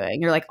to be doing.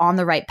 You're like on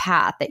the right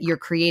path that you're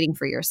creating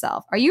for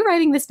yourself. Are you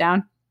writing this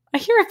down? I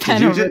hear a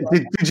pen over there.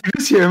 Did you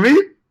just hear me?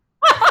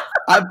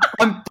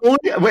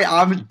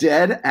 I'm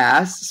dead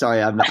ass.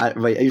 Sorry, I'm not.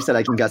 Wait, you said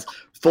I can guess.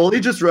 Fully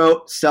just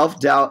wrote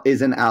self-doubt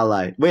is an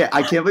ally. Wait,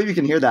 I can't believe you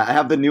can hear that. I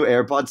have the new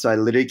AirPods, so I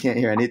literally can't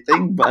hear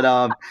anything. But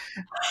oh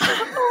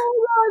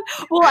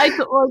my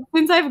God. Well,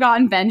 since I've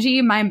gotten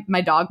Benji,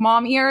 my dog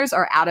mom ears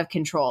are out of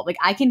control. Like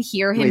I can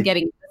hear him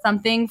getting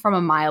something from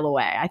a mile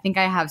away. I think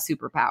I have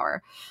superpower.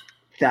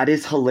 That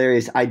is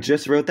hilarious. I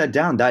just wrote that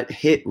down. That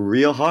hit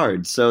real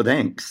hard. So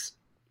thanks.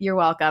 You're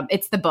welcome.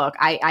 It's the book.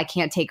 I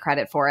can't take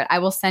credit for it. I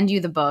will send you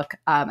the book,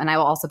 and I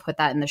will also put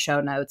that in the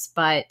show notes.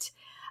 But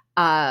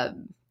I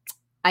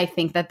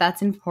think that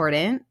that's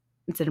important.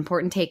 It's an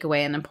important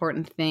takeaway, an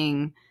important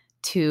thing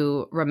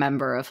to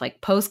remember of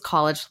like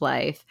post-college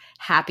life,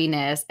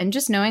 happiness, and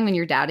just knowing when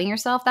you're doubting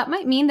yourself, that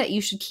might mean that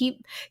you should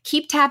keep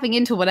tapping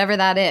into whatever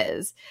that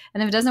is.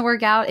 And if it doesn't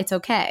work out, it's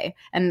okay.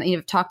 And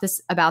you've talked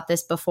about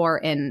this before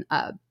in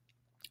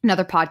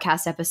another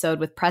podcast episode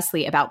with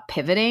Presley about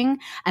pivoting.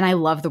 And I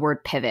love the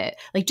word pivot,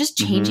 like just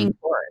changing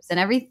course.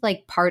 And every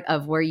like part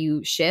of where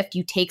you shift,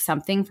 you take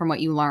something from what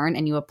you learn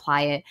and you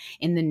apply it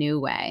in the new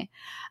way.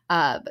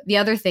 The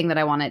other thing that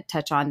I want to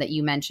touch on that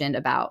you mentioned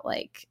about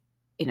like,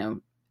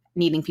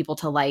 needing people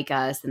to like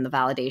us and the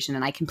validation.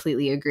 And I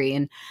completely agree.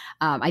 And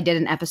I did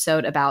an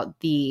episode about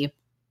the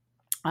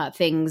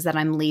things that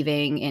I'm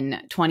leaving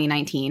in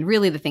 2019,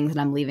 really the things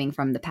that I'm leaving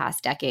from the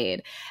past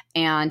decade.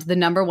 And the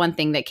number one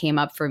thing that came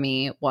up for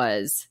me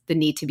was the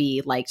need to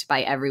be liked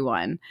by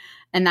everyone.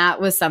 And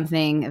that was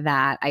something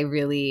that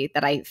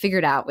I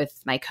figured out with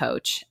my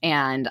coach.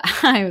 And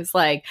I was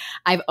like,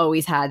 I've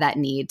always had that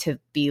need to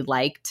be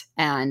liked,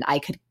 and I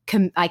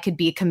could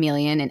be a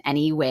chameleon in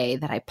any way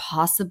that I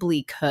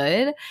possibly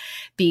could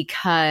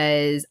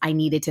because I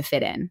needed to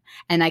fit in.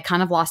 And I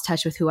kind of lost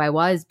touch with who I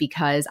was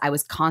because I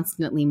was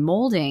constantly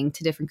molding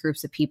to different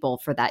groups of people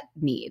for that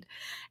need.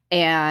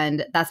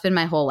 And that's been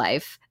my whole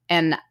life.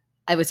 And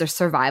it was a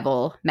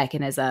survival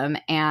mechanism.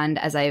 And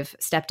as I've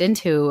stepped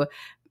into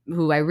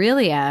who I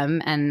really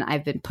am, and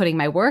I've been putting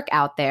my work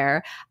out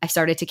there, I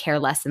started to care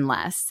less and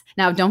less.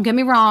 Now, don't get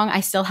me wrong, I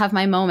still have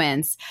my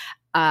moments,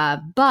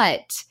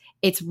 but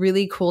it's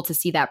really cool to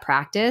see that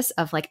practice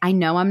of like, I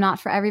know I'm not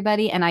for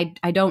everybody, and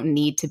I don't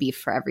need to be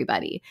for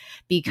everybody,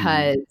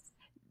 because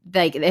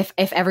like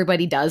if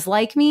everybody does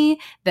like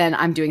me, then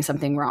I'm doing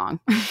something wrong.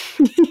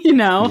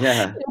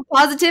 Yeah.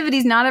 Positivity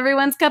is not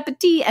everyone's cup of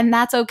tea, and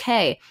that's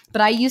okay.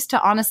 But I used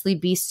to honestly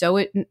be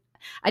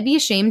I'd be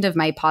ashamed of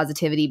my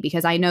positivity,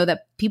 because I know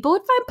that people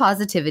would find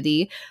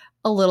positivity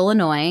a little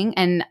annoying,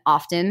 and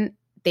often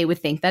they would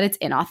think that it's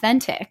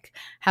inauthentic.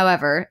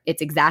 However,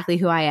 it's exactly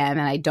who I am,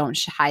 and I don't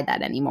hide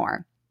that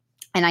anymore.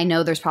 And I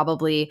know there's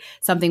probably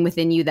something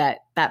within you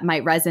that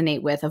might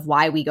resonate with of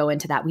why we go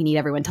into that we need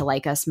everyone to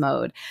like us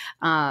mode,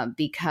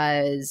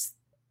 because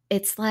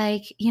it's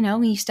like,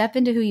 when you step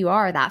into who you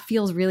are, that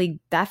feels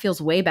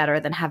way better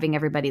than having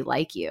everybody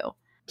like you.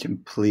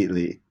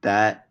 Completely.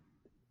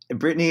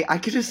 Brittany, I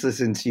could just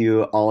listen to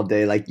you all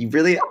day. Like, you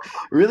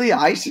really,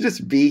 I should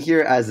just be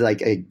here as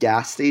like a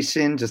gas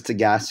station just to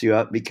gas you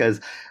up,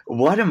 because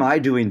what am I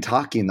doing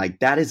talking? Like,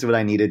 that is what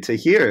I needed to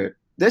hear.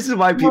 This is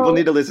why people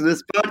need to listen to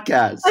this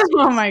podcast.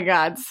 Oh my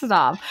God,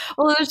 stop.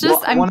 Well, it was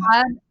just, I'm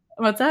glad.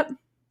 What's up?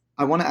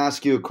 I want to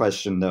ask you a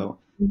question though.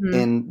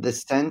 in the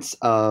sense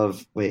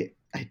of, wait,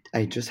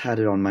 I just had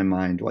it on my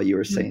mind while you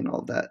were saying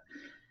all that.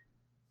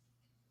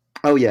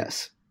 Oh,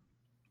 yes.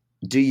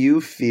 Do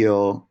you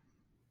feel,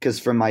 because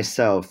for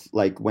myself,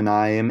 like when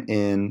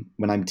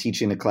I'm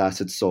teaching a class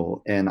at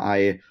Soul, and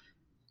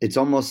it's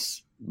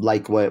almost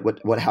like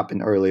what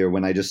happened earlier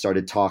when I just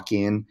started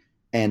talking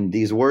and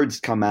these words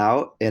come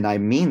out and I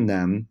mean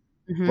them,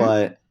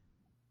 but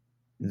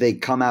they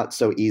come out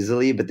so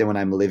easily. But then when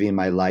I'm living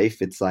my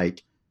life, it's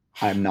like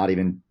I'm not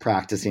even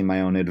practicing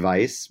my own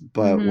advice.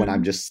 But when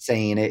I'm just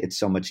saying it, it's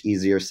so much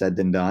easier said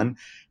than done.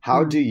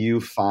 How do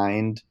you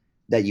find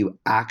that you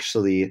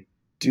actually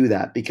do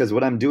that? Because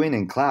what I'm doing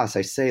in class,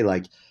 I say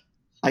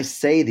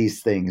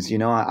these things,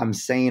 I'm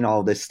saying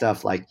all this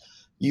stuff like,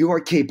 you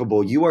are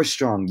capable, you are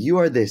strong, you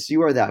are this,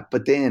 you are that.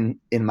 But then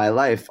in my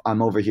life,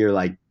 I'm over here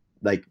like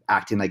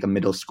acting like a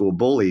middle school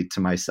bully to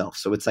myself.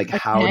 So it's like,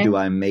 how do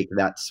I make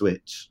that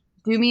switch?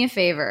 Do me a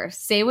favor.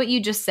 Say what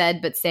you just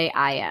said, but say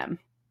I am.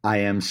 I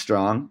am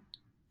strong.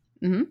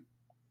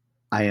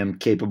 I am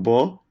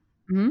capable.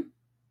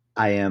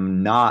 I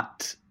am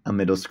not a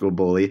middle school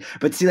bully.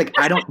 But see, like,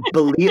 I don't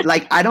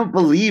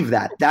believe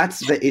that.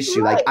 That's the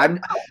issue. Like,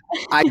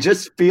 I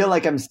just feel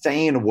like I'm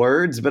saying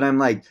words, but I'm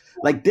like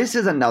this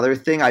is another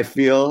thing I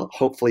feel.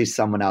 Hopefully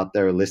someone out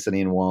there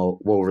listening will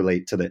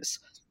relate to this.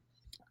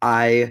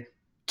 I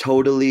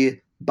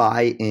totally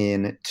buy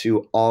in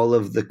to all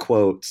of the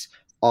quotes,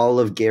 all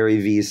of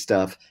Gary Vee's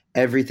stuff,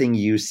 everything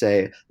you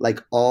say,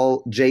 like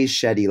all Jay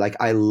Shetty, like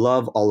I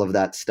love all of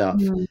that stuff.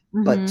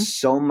 But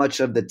so much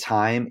of the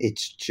time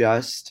it's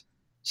just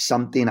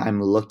something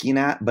I'm looking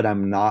at, but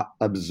I'm not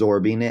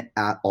absorbing it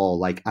at all.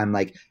 Like I'm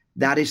like,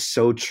 that is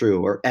so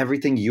true. Or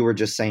everything you were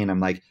just saying, I'm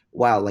like,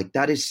 wow, like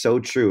that is so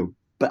true.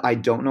 But I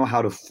don't know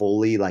how to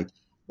fully like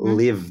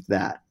live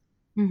that.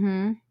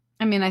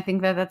 I mean, I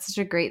think that's such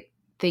a great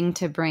thing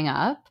to bring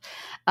up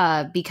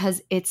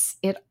because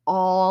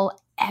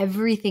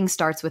everything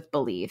starts with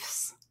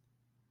beliefs.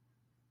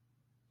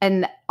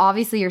 And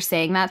obviously you're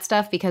saying that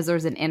stuff because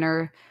there's an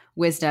inner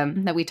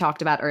wisdom that we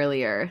talked about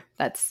earlier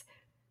that's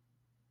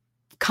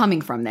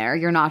coming from there.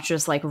 You're not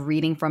just like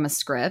reading from a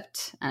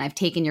script. And I've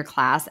taken your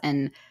class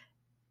and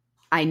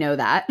I know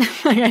that.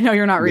 I know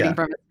you're not reading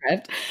from a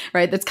script,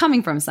 right? That's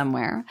coming from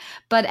somewhere.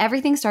 But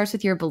everything starts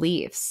with your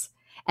beliefs.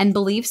 And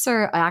beliefs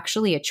are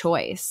actually a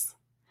choice.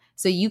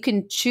 So you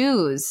can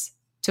choose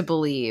to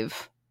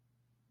believe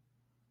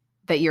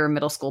that you're a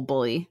middle school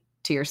bully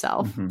to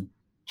yourself.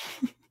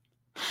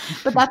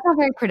 But that's not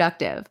very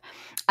productive.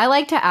 I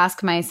like to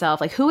ask myself,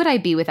 like, who would I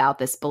be without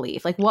this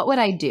belief? Like, what would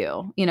I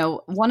do?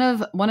 One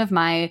of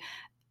my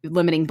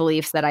limiting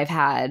beliefs that I've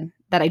had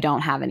that I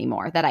don't have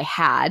anymore, that I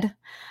had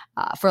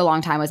for a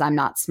long time, was I'm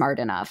not smart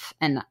enough.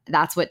 And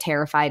that's what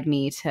terrified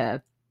me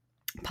to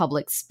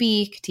public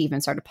speak, to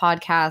even start a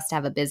podcast, to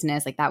have a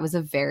business. Like that was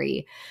a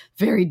very,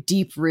 very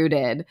deep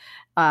rooted,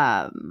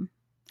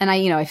 and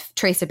I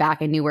traced it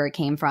back. I knew where it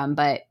came from,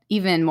 but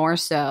even more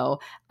so,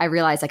 I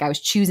realized like I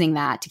was choosing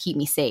that to keep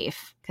me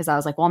safe because I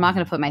was like, well, I'm not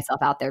going to put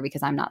myself out there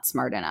because I'm not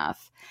smart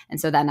enough. And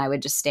so then I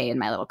would just stay in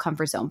my little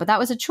comfort zone. But that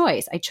was a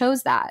choice. I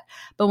chose that.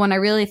 But when I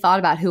really thought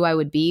about who I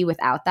would be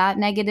without that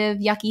negative,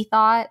 yucky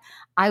thought,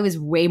 I was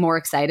way more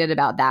excited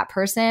about that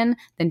person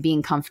than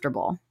being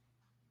comfortable.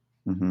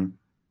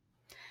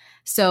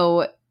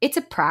 So it's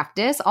a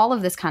practice, all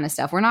of this kind of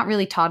stuff. We're not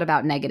really taught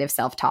about negative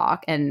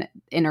self-talk and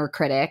inner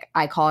critic.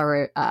 I call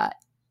her,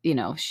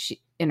 inner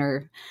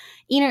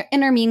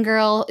mean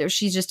girl.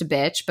 She's just a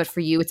bitch, but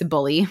for you, it's a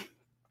bully.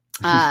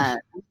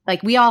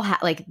 Like we all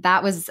like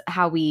that was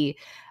how we,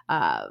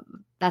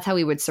 that's how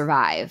we would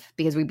survive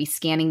because we'd be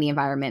scanning the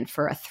environment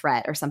for a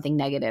threat or something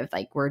negative.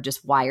 Like we're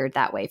just wired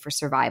that way for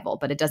survival,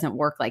 but it doesn't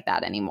work like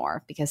that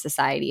anymore because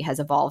society has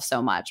evolved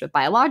so much. But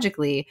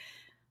biologically,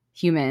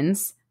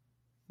 humans,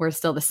 we're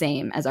still the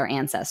same as our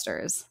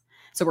ancestors.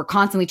 So we're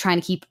constantly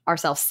trying to keep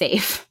ourselves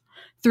safe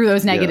through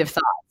those negative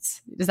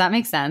thoughts. Does that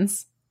make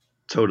sense?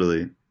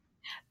 Totally.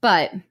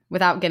 But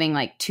without getting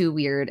like too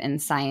weird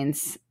and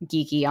science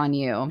geeky on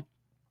you,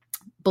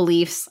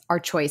 beliefs are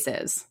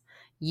choices.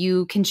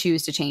 You can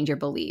choose to change your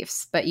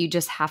beliefs, but you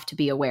just have to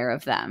be aware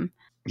of them.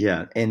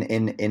 Yeah. And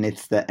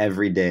it's the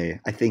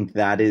everyday. I think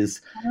that's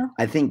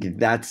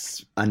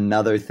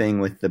another thing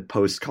with the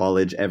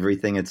post-college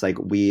everything. It's like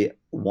we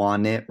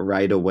want it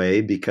right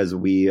away because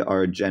we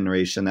are a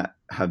generation that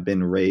have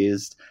been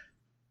raised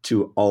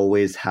to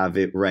always have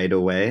it right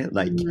away.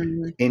 Like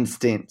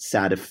instant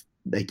everything's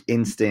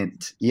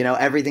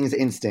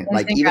instant.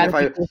 Like even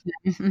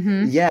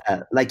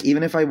if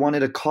even if I wanted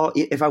to call,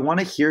 if I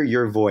want to hear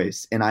your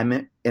voice and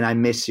I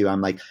miss you,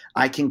 I'm like,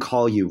 I can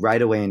call you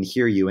right away and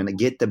hear you and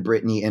get the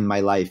Brittany in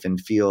my life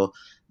and feel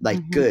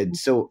like good.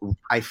 So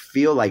I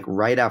feel like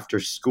right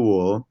after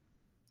school,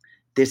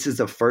 this is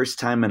the first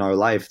time in our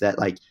life that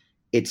like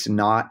it's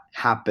not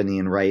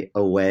happening right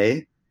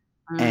away.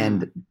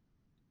 And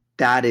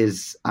that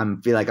is, I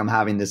feel like I'm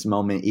having this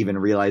moment, even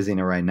realizing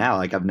it right now.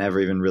 Like I've never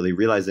even really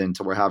realized it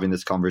until we're having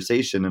this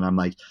conversation. And I'm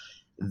like,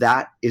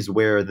 that is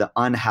where the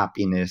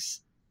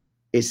unhappiness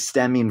is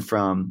stemming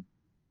from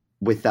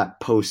with that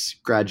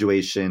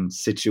post-graduation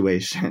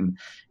situation.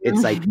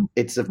 It's like,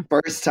 it's the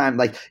first time,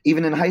 like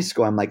even in high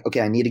school, I'm like, okay,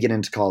 I need to get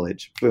into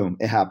college. Boom,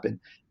 it happened.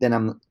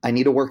 Then I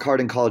need to work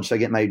hard in college so I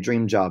get my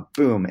dream job.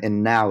 Boom.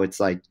 And now it's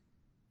like,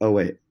 oh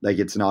wait, like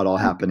it's not all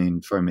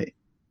happening for me.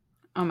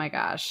 Oh my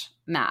gosh,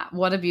 Matt,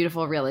 what a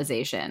beautiful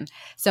realization.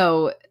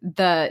 So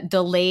the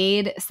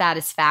delayed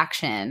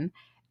satisfaction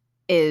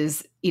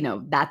is,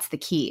 that's the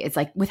key. It's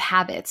like with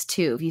habits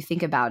too. If you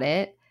think about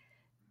it,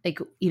 like,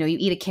 you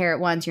eat a carrot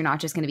once, you're not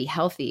just going to be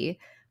healthy.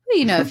 But,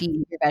 if you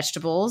eat your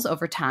vegetables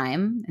over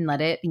time and let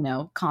it,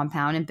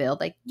 compound and build,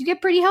 like you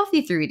get pretty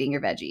healthy through eating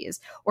your veggies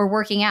or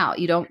working out.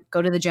 You don't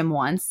go to the gym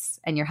once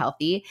and you're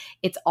healthy.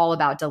 It's all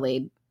about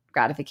delayed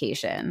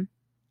gratification.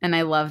 And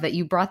I love that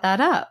you brought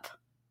that up.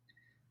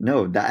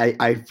 No,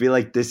 I feel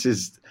like this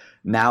is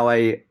now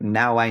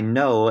I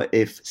know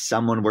if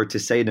someone were to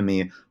say to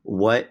me,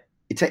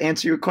 to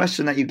answer your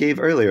question that you gave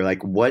earlier,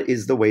 like what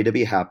is the way to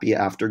be happy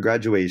after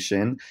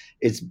graduation?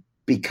 It's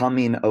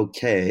becoming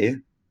okay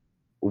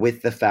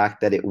with the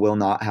fact that it will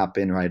not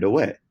happen right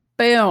away.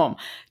 Boom.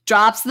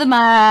 Drops the mic.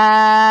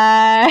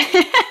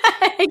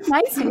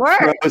 Nice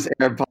work.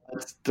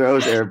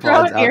 Throws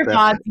AirPods out there.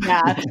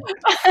 Yeah.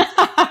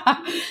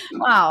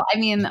 Wow. I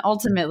mean,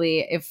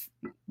 ultimately, if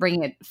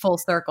bringing it full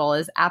circle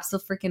is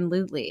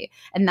absolutely.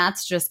 And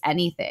that's just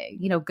anything.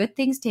 Good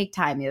things take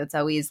time. It's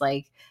always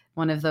like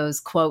one of those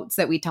quotes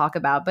that we talk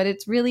about, but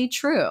it's really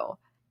true.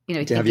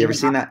 Have you ever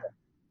seen that?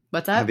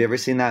 What's up? Have you ever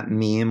seen that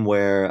meme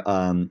where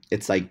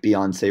it's like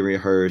Beyonce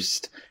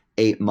rehearsed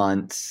 8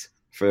 months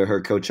for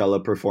her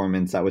Coachella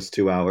performance that was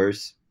 2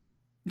 hours?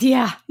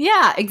 Yeah,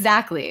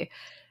 exactly.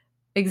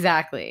 Be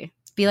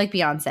like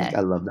Beyonce.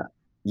 I love that.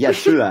 Yeah,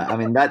 true that. I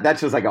mean, that's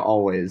just like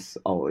always.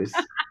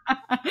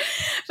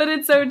 But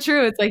it's so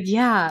true. It's like,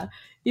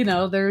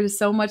 there's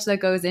so much that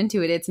goes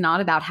into it. It's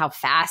not about how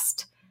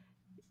fast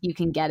you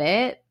can get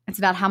it. It's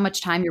about how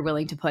much time you're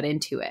willing to put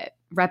into it.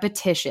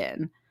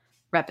 Repetition,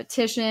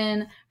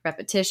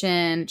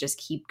 just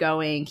keep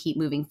going, keep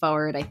moving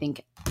forward. I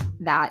think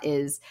that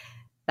is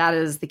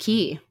the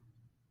key.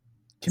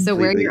 Completely. So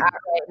where you're at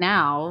right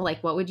now,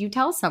 like what would you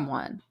tell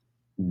someone?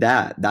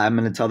 That I'm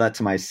going to tell that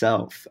to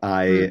myself.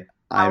 How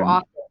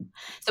often?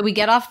 So we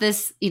get off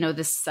this,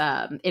 this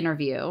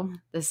interview,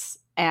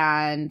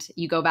 and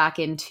you go back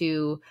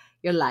into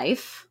your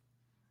life,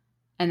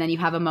 and then you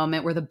have a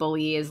moment where the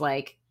bully is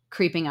like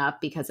creeping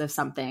up because of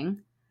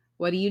something.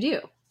 What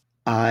do?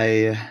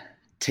 I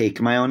take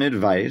my own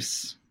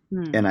advice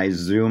and I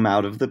zoom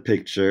out of the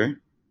picture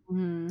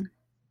and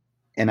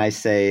I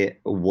say,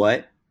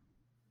 what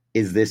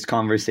is this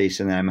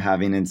conversation that I'm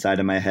having inside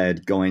of my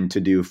head going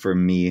to do for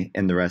me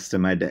and the rest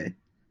of my day?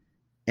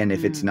 And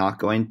if it's not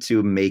going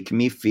to make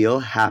me feel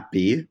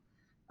happy,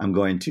 I'm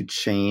going to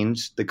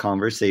change the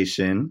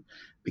conversation,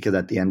 because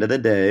at the end of the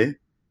day,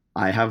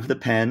 I have the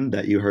pen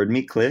that you heard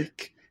me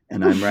click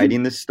and I'm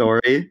writing the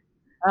story.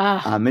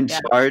 I'm in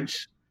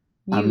charge.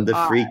 I'm the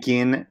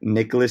freaking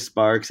Nicholas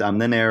Sparks. I'm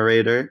the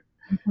narrator.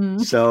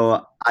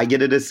 So I get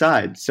to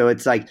decide. So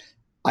it's like,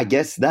 I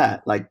guess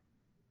that, like,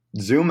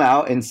 zoom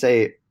out and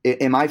say,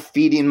 am I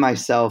feeding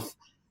myself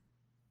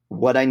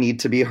what I need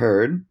to be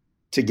heard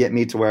to get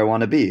me to where I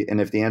want to be?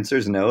 And if the answer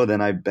is no, then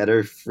I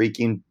better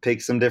freaking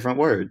pick some different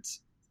words.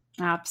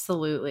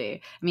 Absolutely.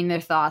 I mean,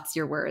 their thoughts,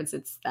 your words,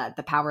 it's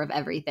the power of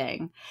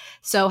everything.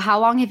 So how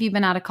long have you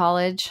been out of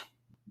college?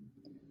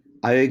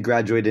 I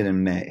graduated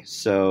in May.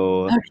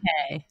 So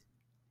okay.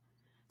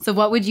 So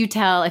what would you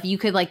tell if you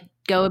could like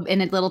go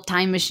in a little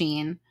time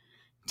machine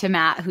to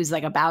Matt, who's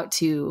like about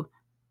to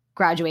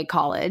graduate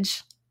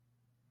college?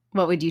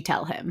 What would you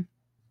tell him?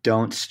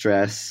 Don't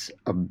stress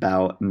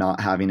about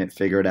not having it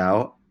figured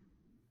out,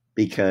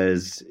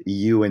 because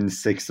you in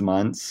 6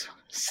 months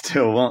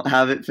still won't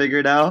have it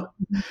figured out.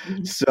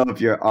 So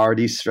if you're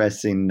already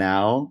stressing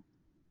now,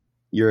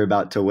 you're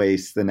about to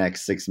waste the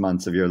next 6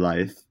 months of your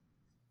life.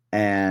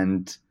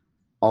 And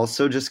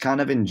also just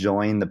kind of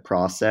enjoying the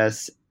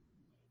process,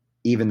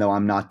 even though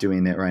I'm not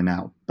doing it right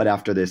now. But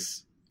after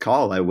this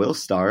call, I will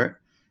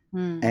start.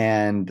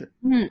 And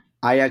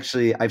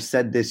I've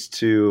said this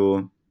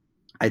to,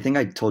 I think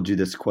I told you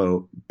this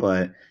quote,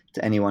 but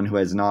to anyone who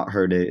has not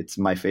heard it, it's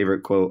my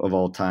favorite quote of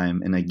all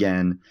time. And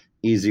again,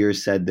 easier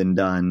said than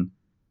done,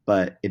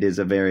 but it is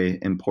a very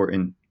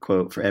important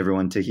quote for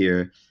everyone to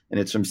hear. And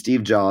it's from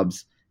Steve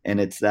Jobs. And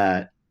it's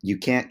that you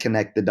can't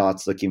connect the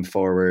dots looking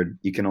forward.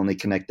 You can only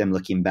connect them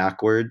looking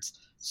backwards.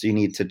 So you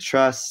need to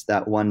trust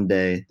that one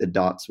day the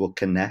dots will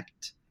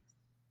connect.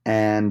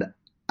 And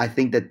I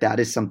think that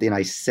is something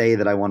I say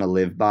that I want to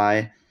live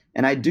by.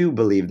 And I do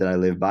believe that I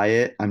live by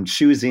it. I'm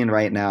choosing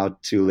right now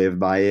to live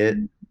by it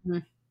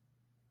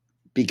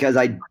because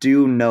I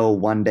do know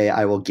one day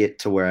I will get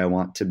to where I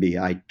want to be.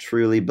 I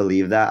truly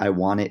believe that. I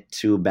want it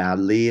too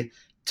badly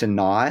to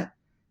not.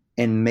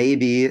 And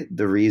maybe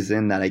the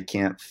reason that I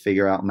can't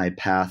figure out my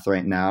path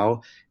right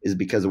now is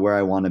because where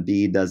I want to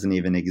be doesn't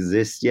even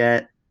exist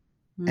yet.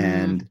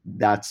 And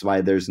that's why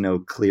there's no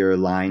clear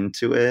line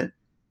to it,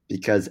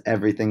 because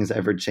everything's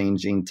ever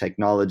changing.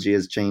 Technology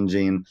is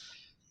changing.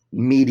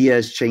 media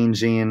is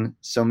changing.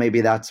 So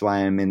maybe that's why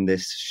I'm in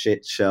this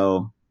shit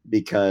show,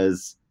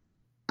 because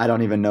I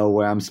don't even know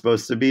where I'm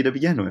supposed to be to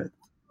begin with.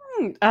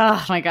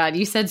 Oh my God.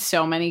 You said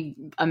so many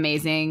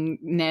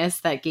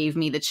amazingness that gave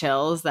me the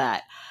chills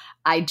that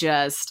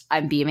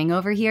I'm beaming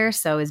over here.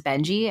 So is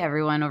Benji.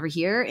 Everyone over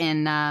here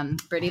in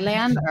Britty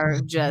Land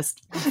are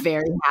just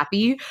very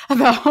happy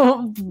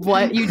about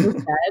what you just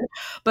said.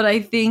 But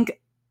I think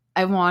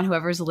I want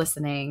whoever's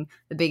listening,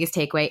 the biggest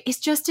takeaway is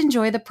just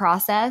enjoy the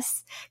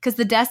process, because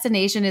the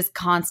destination is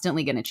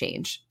constantly going to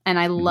change. And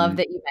I love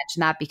that you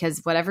mentioned that,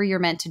 because whatever you're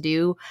meant to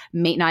do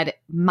might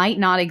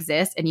not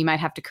exist, and you might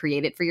have to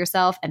create it for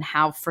yourself. And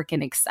how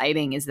freaking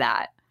exciting is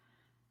that?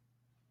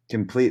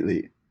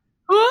 Completely.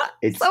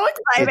 It's so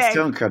exciting. It's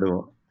so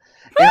incredible.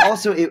 And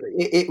also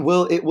it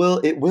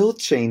will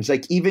change.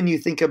 Like, even you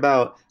think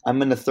about, I'm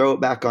going to throw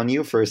it back on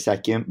you for a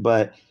second,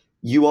 but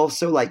you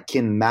also like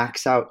can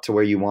max out to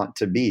where you want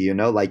to be, you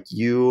know, like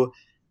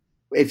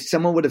if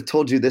someone would have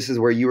told you this is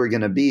where you were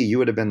going to be, you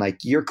would have been like,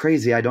 you're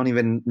crazy. I don't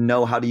even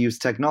know how to use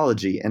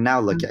technology. And now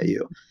look at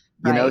you,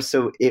 you know?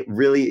 So it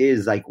really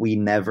is like, we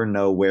never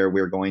know where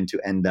we're going to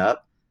end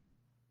up,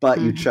 but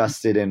you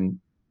trusted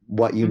in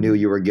what you knew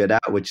you were good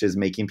at, which is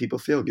making people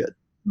feel good.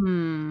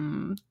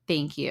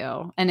 Thank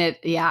you. And it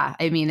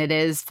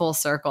is full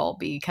circle,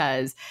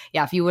 because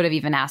if you would have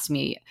even asked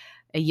me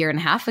a year and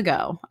a half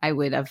ago, I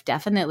would have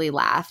definitely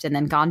laughed and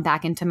then gone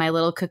back into my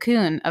little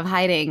cocoon of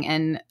hiding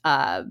and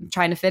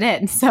trying to fit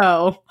in.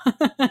 So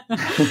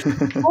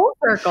full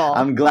circle.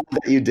 I'm glad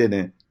that you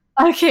didn't.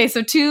 Okay.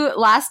 So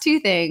last two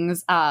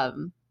things.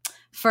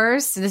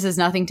 First, this has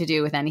nothing to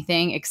do with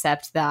anything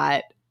except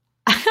that,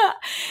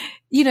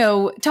 you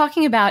know,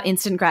 talking about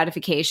instant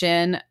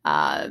gratification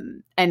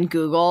and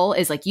Google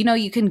is like, you know,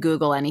 you can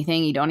Google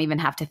anything. You don't even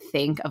have to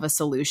think of a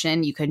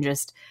solution. You can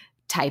just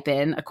type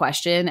in a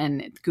question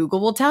and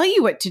Google will tell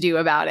you what to do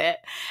about it.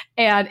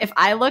 And if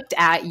I looked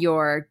at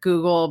your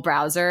Google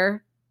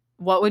browser,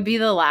 what would be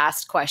the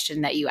last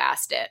question that you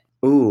asked it?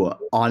 Ooh,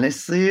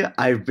 honestly,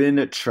 I've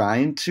been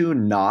trying to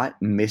not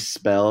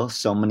misspell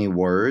so many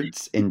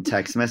words in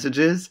text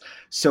messages.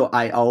 So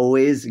I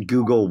always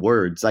Google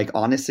words. Like,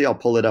 honestly, I'll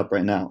pull it up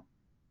right now.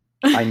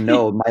 I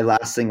know my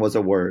last thing was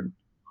a word.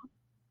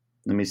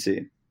 Let me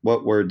see.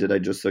 What word did I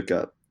just look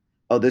up?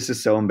 Oh, this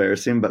is so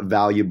embarrassing, but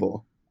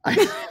valuable.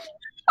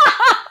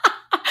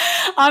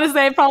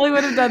 Honestly, I probably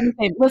would have done the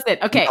same. Listen,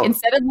 okay,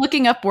 Instead of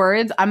looking up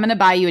words, I'm going to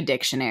buy you a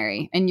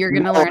dictionary, and you're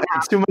going to learn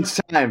how. Too much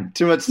time.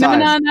 Too much time.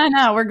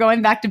 No. We're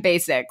going back to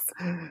basics.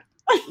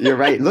 You're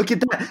right. Look at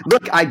that.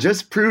 Look, I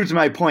just proved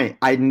my point.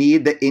 I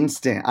need the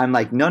instant. I'm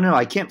like, no,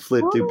 I can't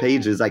flip through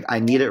pages. Like, I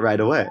need it right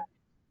away.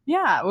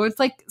 Yeah, well, it's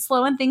like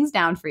slowing things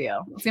down for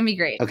you. It's going to be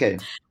great. Okay.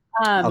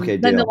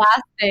 Then the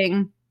last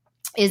thing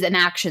is an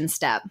action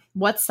step.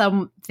 What's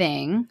one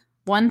thing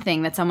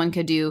that someone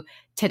could do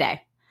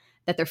today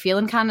that they're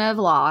feeling kind of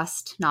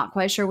lost, not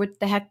quite sure what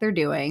the heck they're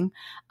doing,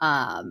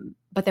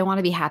 but they want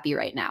to be happy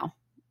right now?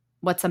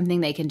 What's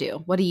something they can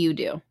do? What do you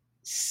do?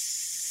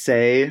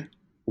 Say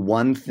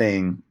one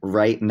thing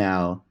right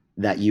now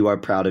that you are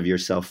proud of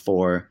yourself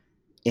for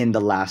in the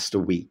last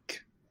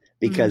week,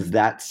 because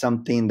that's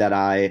something that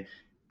I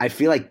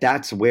feel like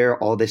that's where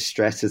all this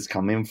stress is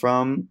coming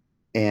from.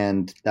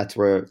 And that's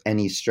where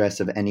any stress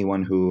of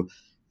anyone who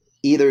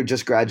either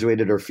just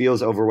graduated or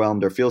feels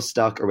overwhelmed or feels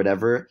stuck or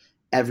whatever,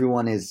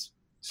 everyone is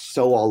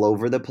so all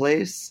over the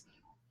place,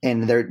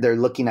 and they're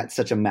looking at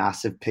such a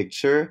massive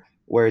picture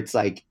where it's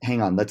like, hang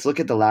on, let's look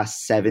at the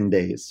last 7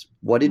 days.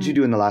 What did you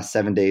do in the last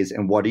 7 days,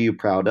 and what are you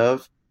proud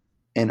of?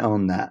 And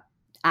own that.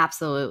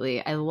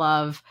 Absolutely. I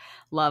love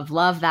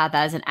that.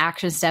 That is an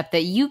action step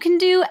that you can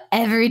do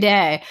every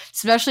day,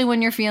 especially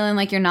when you're feeling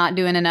like you're not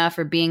doing enough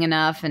or being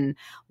enough, and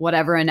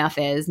whatever enough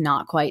is,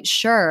 not quite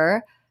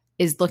sure,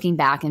 is looking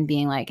back and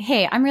being like,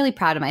 hey, I'm really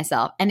proud of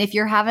myself. And if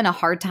you're having a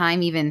hard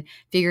time even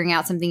figuring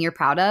out something you're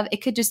proud of, it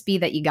could just be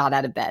that you got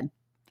out of bed,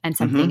 and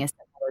something as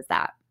simple as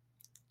that.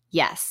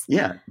 Yes.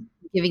 Yeah.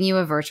 Giving you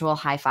a virtual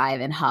high five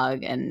and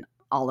hug and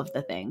all of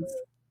the things.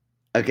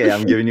 Okay,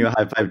 I'm giving you a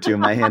high five too.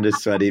 My hand is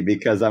sweaty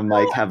because I'm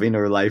like having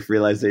a life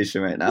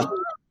realization right now.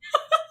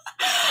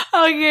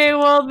 Okay,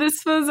 well,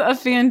 this was a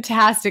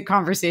fantastic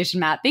conversation,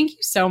 Matt. Thank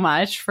you so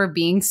much for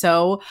being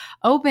so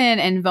open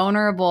and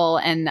vulnerable.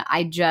 And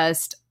I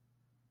just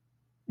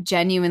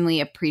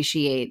genuinely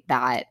appreciate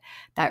that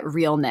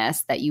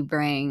realness that you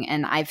bring.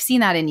 And I've seen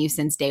that in you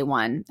since day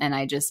one. And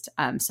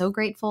I'm so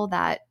grateful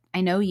that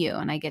I know you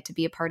and I get to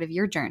be a part of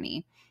your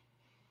journey.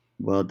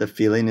 Well, the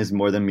feeling is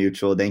more than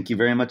mutual. Thank you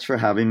very much for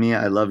having me.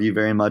 I love you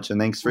very much.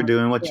 And thanks for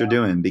doing what you're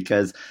doing,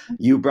 because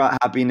you brought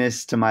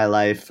happiness to my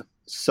life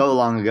so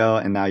long ago,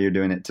 and now you're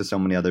doing it to so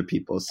many other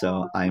people.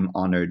 So I'm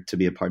honored to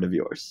be a part of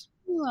yours.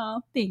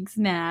 Well, thanks,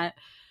 Matt.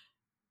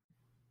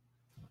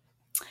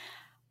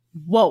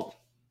 Whoa.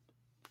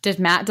 Did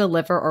Matt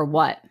deliver or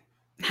what?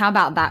 How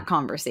about that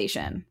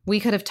conversation? We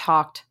could have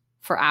talked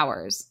for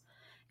hours.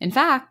 In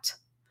fact,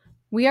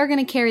 we are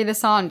going to carry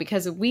this on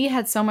because we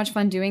had so much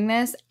fun doing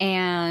this,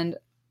 and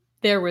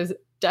there was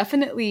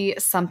definitely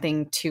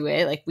something to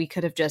it. Like we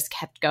could have just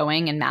kept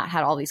going and Matt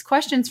had all these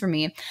questions for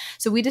me.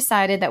 So we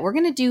decided that we're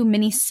going to do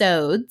mini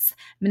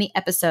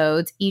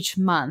episodes each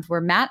month where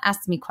Matt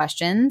asks me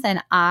questions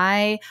and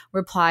I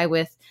reply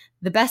with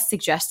the best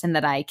suggestion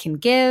that I can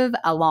give,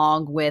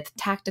 along with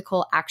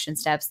tactical action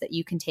steps that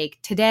you can take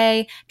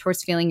today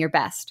towards feeling your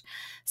best.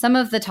 Some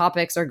of the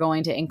topics are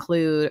going to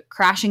include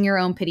crashing your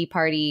own pity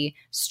party,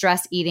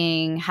 stress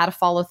eating, how to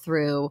follow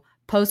through,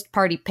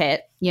 post-party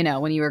pit,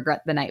 when you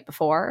regret the night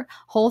before,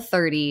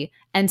 Whole30,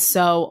 and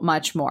so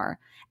much more.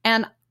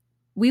 And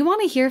we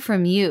want to hear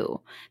from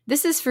you.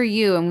 This is for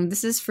you, and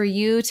this is for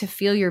you to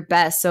feel your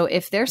best. So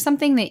if there's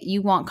something that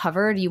you want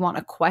covered, you want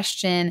a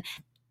question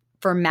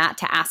for Matt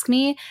to ask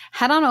me,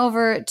 head on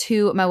over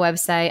to my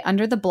website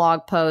under the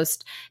blog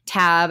post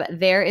tab.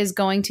 There is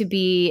going to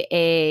be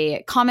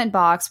a comment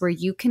box where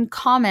you can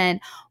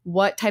comment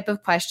what type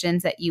of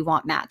questions that you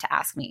want Matt to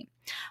ask me.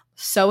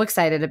 So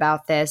excited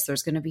about this.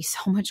 There's going to be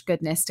so much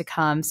goodness to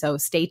come. So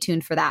stay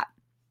tuned for that.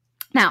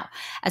 Now,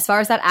 as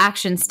far as that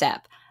action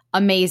step,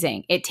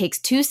 amazing. It takes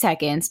 2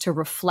 seconds to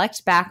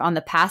reflect back on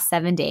the past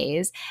 7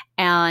 days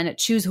and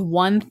choose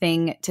one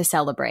thing to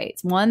celebrate,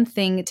 one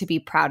thing to be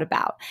proud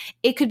about.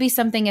 It could be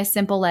something as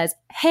simple as,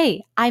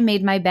 hey, I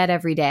made my bed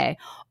every day.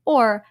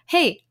 Or,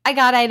 hey, I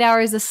got 8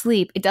 hours of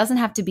sleep. It doesn't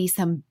have to be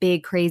some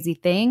big, crazy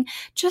thing,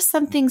 just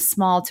something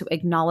small to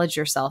acknowledge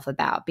yourself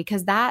about,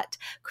 because that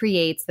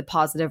creates the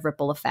positive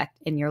ripple effect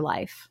in your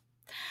life.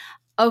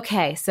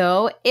 Okay,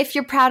 so if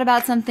you're proud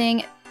about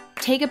something,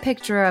 take a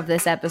picture of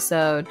this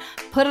episode,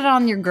 put it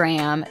on your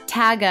gram,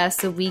 tag us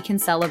so we can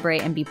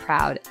celebrate and be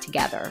proud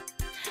together.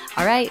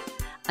 All right,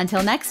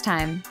 until next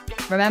time,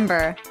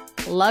 remember,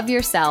 love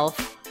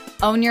yourself,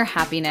 own your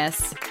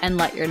happiness, and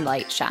let your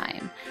light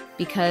shine,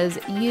 because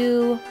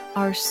you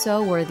are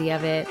so worthy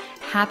of it.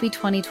 Happy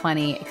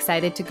 2020.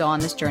 Excited to go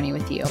on this journey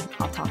with you.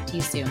 I'll talk to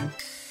you soon.